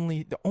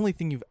the only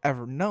thing you've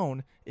ever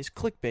known is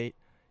clickbait,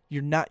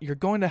 you're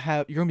going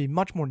to be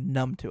much more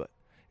numb to it.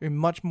 You're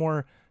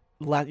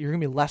going to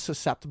be less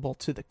susceptible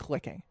to the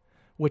clicking,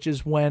 which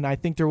is when I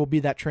think there will be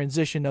that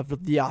transition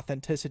of the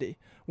authenticity,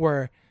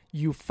 where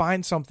you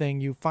find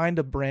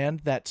a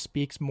brand that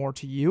speaks more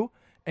to you,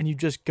 and you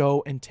just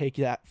go and take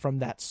that from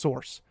that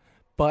source.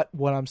 But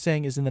what I'm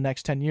saying is in the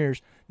next 10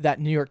 years, that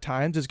New York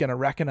Times is going to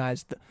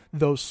recognize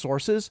those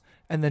sources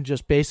and then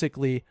just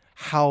basically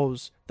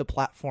house the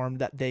platform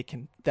that they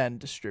can then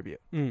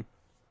distribute.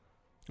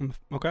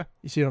 Okay.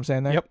 You see what I'm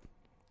saying there? Yep.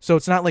 So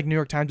it's not like New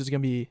York Times is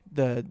going to be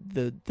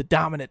the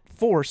dominant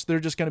force. They're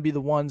just going to be the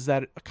ones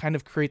that kind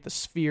of create the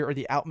sphere or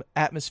the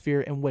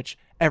atmosphere in which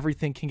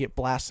everything can get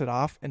blasted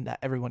off and that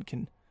everyone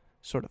can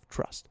sort of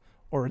trust.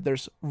 Or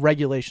there's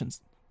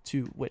regulations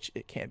to which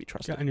it can be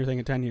trusted. And you're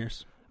thinking 10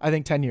 years. I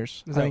think 10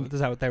 years. Is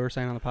that what they were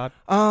saying on the pod?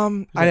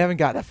 I haven't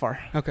got that far.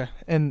 Okay.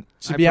 And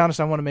to be honest,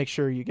 I want to make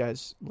sure you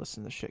guys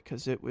listen to this shit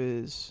because it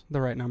was the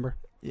right number.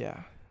 Yeah.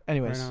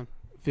 Anyways, right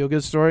feel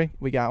good story.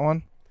 We got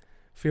one.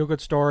 Feel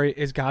good story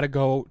is got to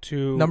go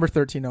to number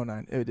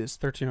 1309. It is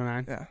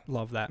 1309. Yeah.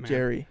 Love that, man.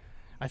 Jerry.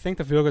 I think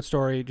the feel good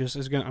story just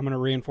is I'm going to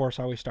reinforce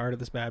how we started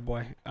this bad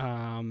boy.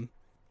 To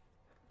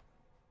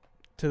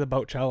the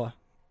Boatchella.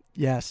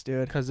 Yes,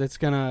 dude. Because it's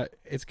gonna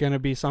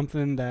be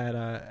something that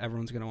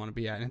everyone's gonna want to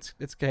be at. And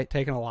it's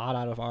taken a lot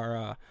out of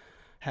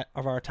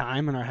our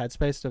time and our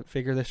headspace to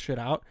figure this shit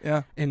out.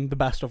 Yeah. In the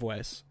best of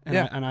ways.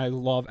 And I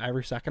love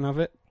every second of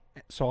it.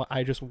 So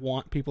I just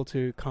want people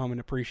to come and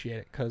appreciate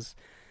it, because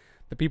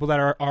the people that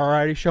are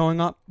already showing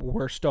up,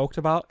 we're stoked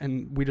about,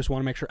 and we just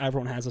want to make sure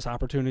everyone has this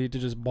opportunity to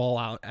just ball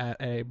out at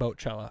a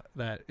Boatchella.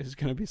 That is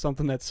going to be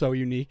something that's so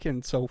unique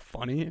and so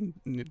funny,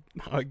 and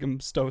I'm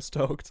so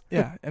stoked.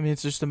 Yeah, I mean,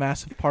 it's just a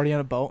massive party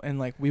on a boat, and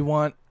like we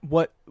want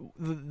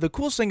the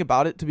coolest thing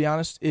about it, to be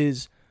honest,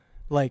 is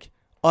like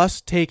us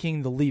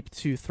taking the leap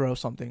to throw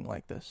something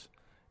like this.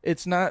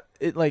 It's not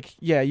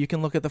you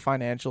can look at the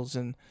financials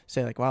and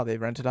say like, wow, they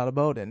rented out a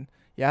boat, and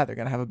yeah, they're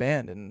gonna have a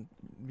band, and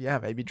yeah,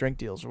 maybe drink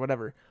deals or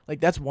whatever. Like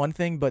that's one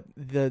thing, but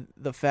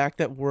the fact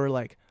that we're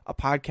like a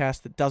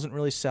podcast that doesn't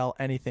really sell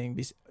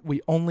anything, we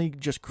only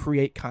just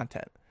create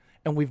content,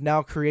 and we've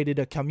now created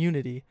a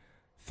community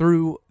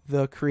through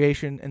the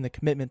creation and the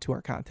commitment to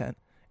our content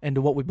and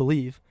to what we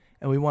believe,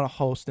 and we want to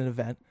host an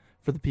event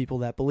for the people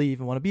that believe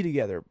and want to be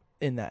together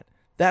in that.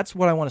 That's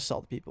what I want to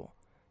sell to people.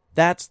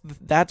 That's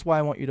why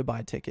I want you to buy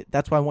a ticket.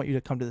 That's why I want you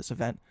to come to this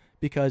event,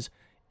 because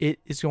it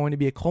is going to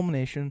be a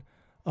culmination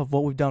of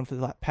what we've done for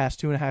the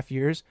past 2.5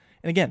 years.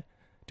 And again,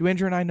 do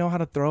Andrew and I know how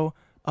to throw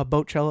a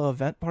Boatchella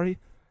event party?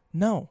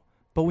 No.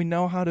 but we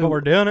know how to. But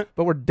we're doing it.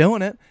 But we're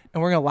doing it,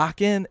 and we're gonna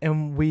lock in.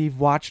 And we've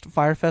watched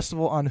Fire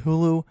Festival on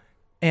Hulu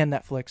and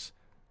Netflix,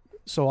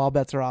 so all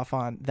bets are off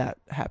on that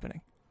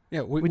happening.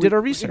 Yeah, we did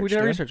our research. We did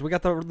our dude. research. We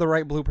got the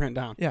right blueprint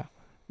down. Yeah,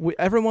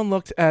 everyone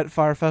looked at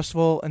Fire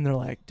Festival and they're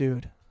like,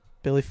 "Dude,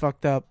 Billy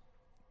fucked up.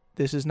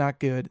 This is not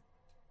good.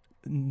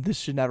 This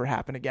should never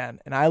happen again."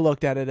 And I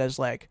looked at it as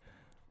like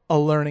a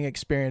learning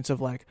experience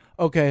of like,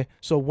 okay,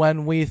 so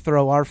when we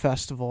throw our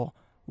festival,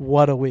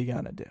 what are we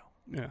gonna do?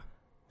 Yeah.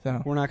 So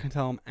We're not going to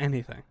tell them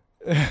anything.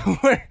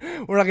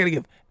 we're not gonna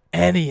give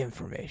any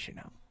information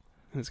out.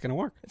 And it's going to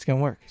work. It's gonna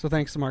work. So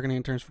thanks to marketing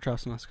interns for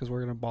trusting us because we're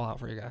going to ball out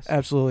for you guys.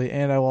 Absolutely.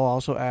 And I will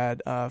also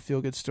add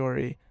feel good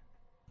story.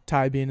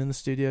 Ty being in the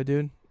studio,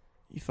 dude.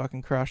 You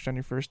fucking crushed on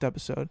your first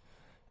episode.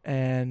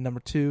 And number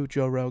 2,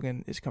 Joe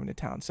Rogan is coming to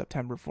town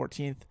September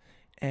 14th.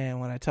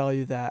 And when I tell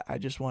you that, I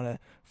just want to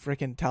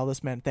freaking tell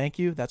this man thank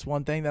you. That's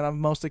one thing that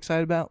I'm most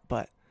excited about.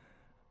 But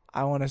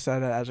I want to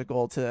set it as a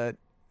goal to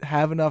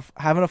have enough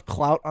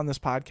clout on this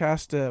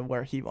podcast to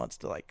where he wants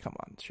to like come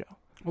on the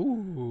show.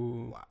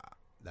 Ooh. Wow.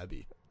 That'd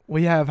be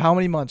We have how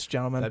many months,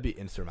 gentlemen? that'd be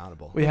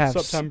insurmountable. We have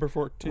September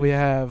 14th. We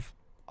have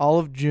all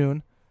of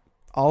June,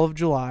 all of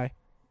July,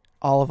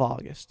 all of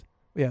August.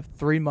 We have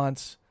 3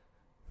 months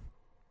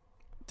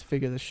to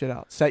figure this shit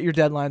out. Set your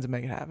deadlines and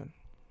make it happen.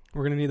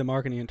 We're going to need the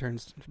marketing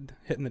interns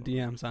hitting the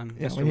DMs on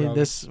Yeah, Mr. we need Rogan.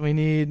 this. We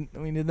need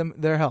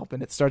their help,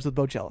 and it starts with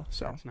Bocella.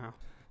 So Starts now.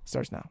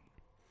 starts now.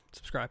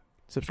 Subscribe.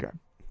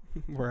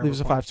 Leave us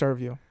a 5-star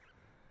review.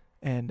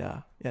 And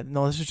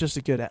this is just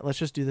a good. Let's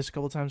just do this a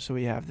couple times so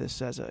we have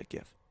this as a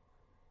gift.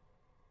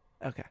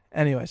 Okay.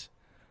 Anyways,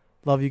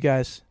 love you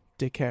guys.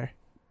 Take care.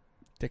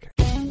 Take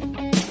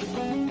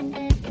care.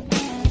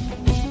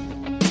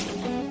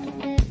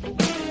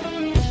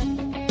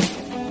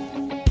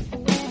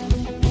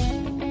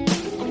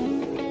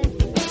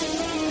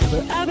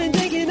 But I've been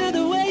thinking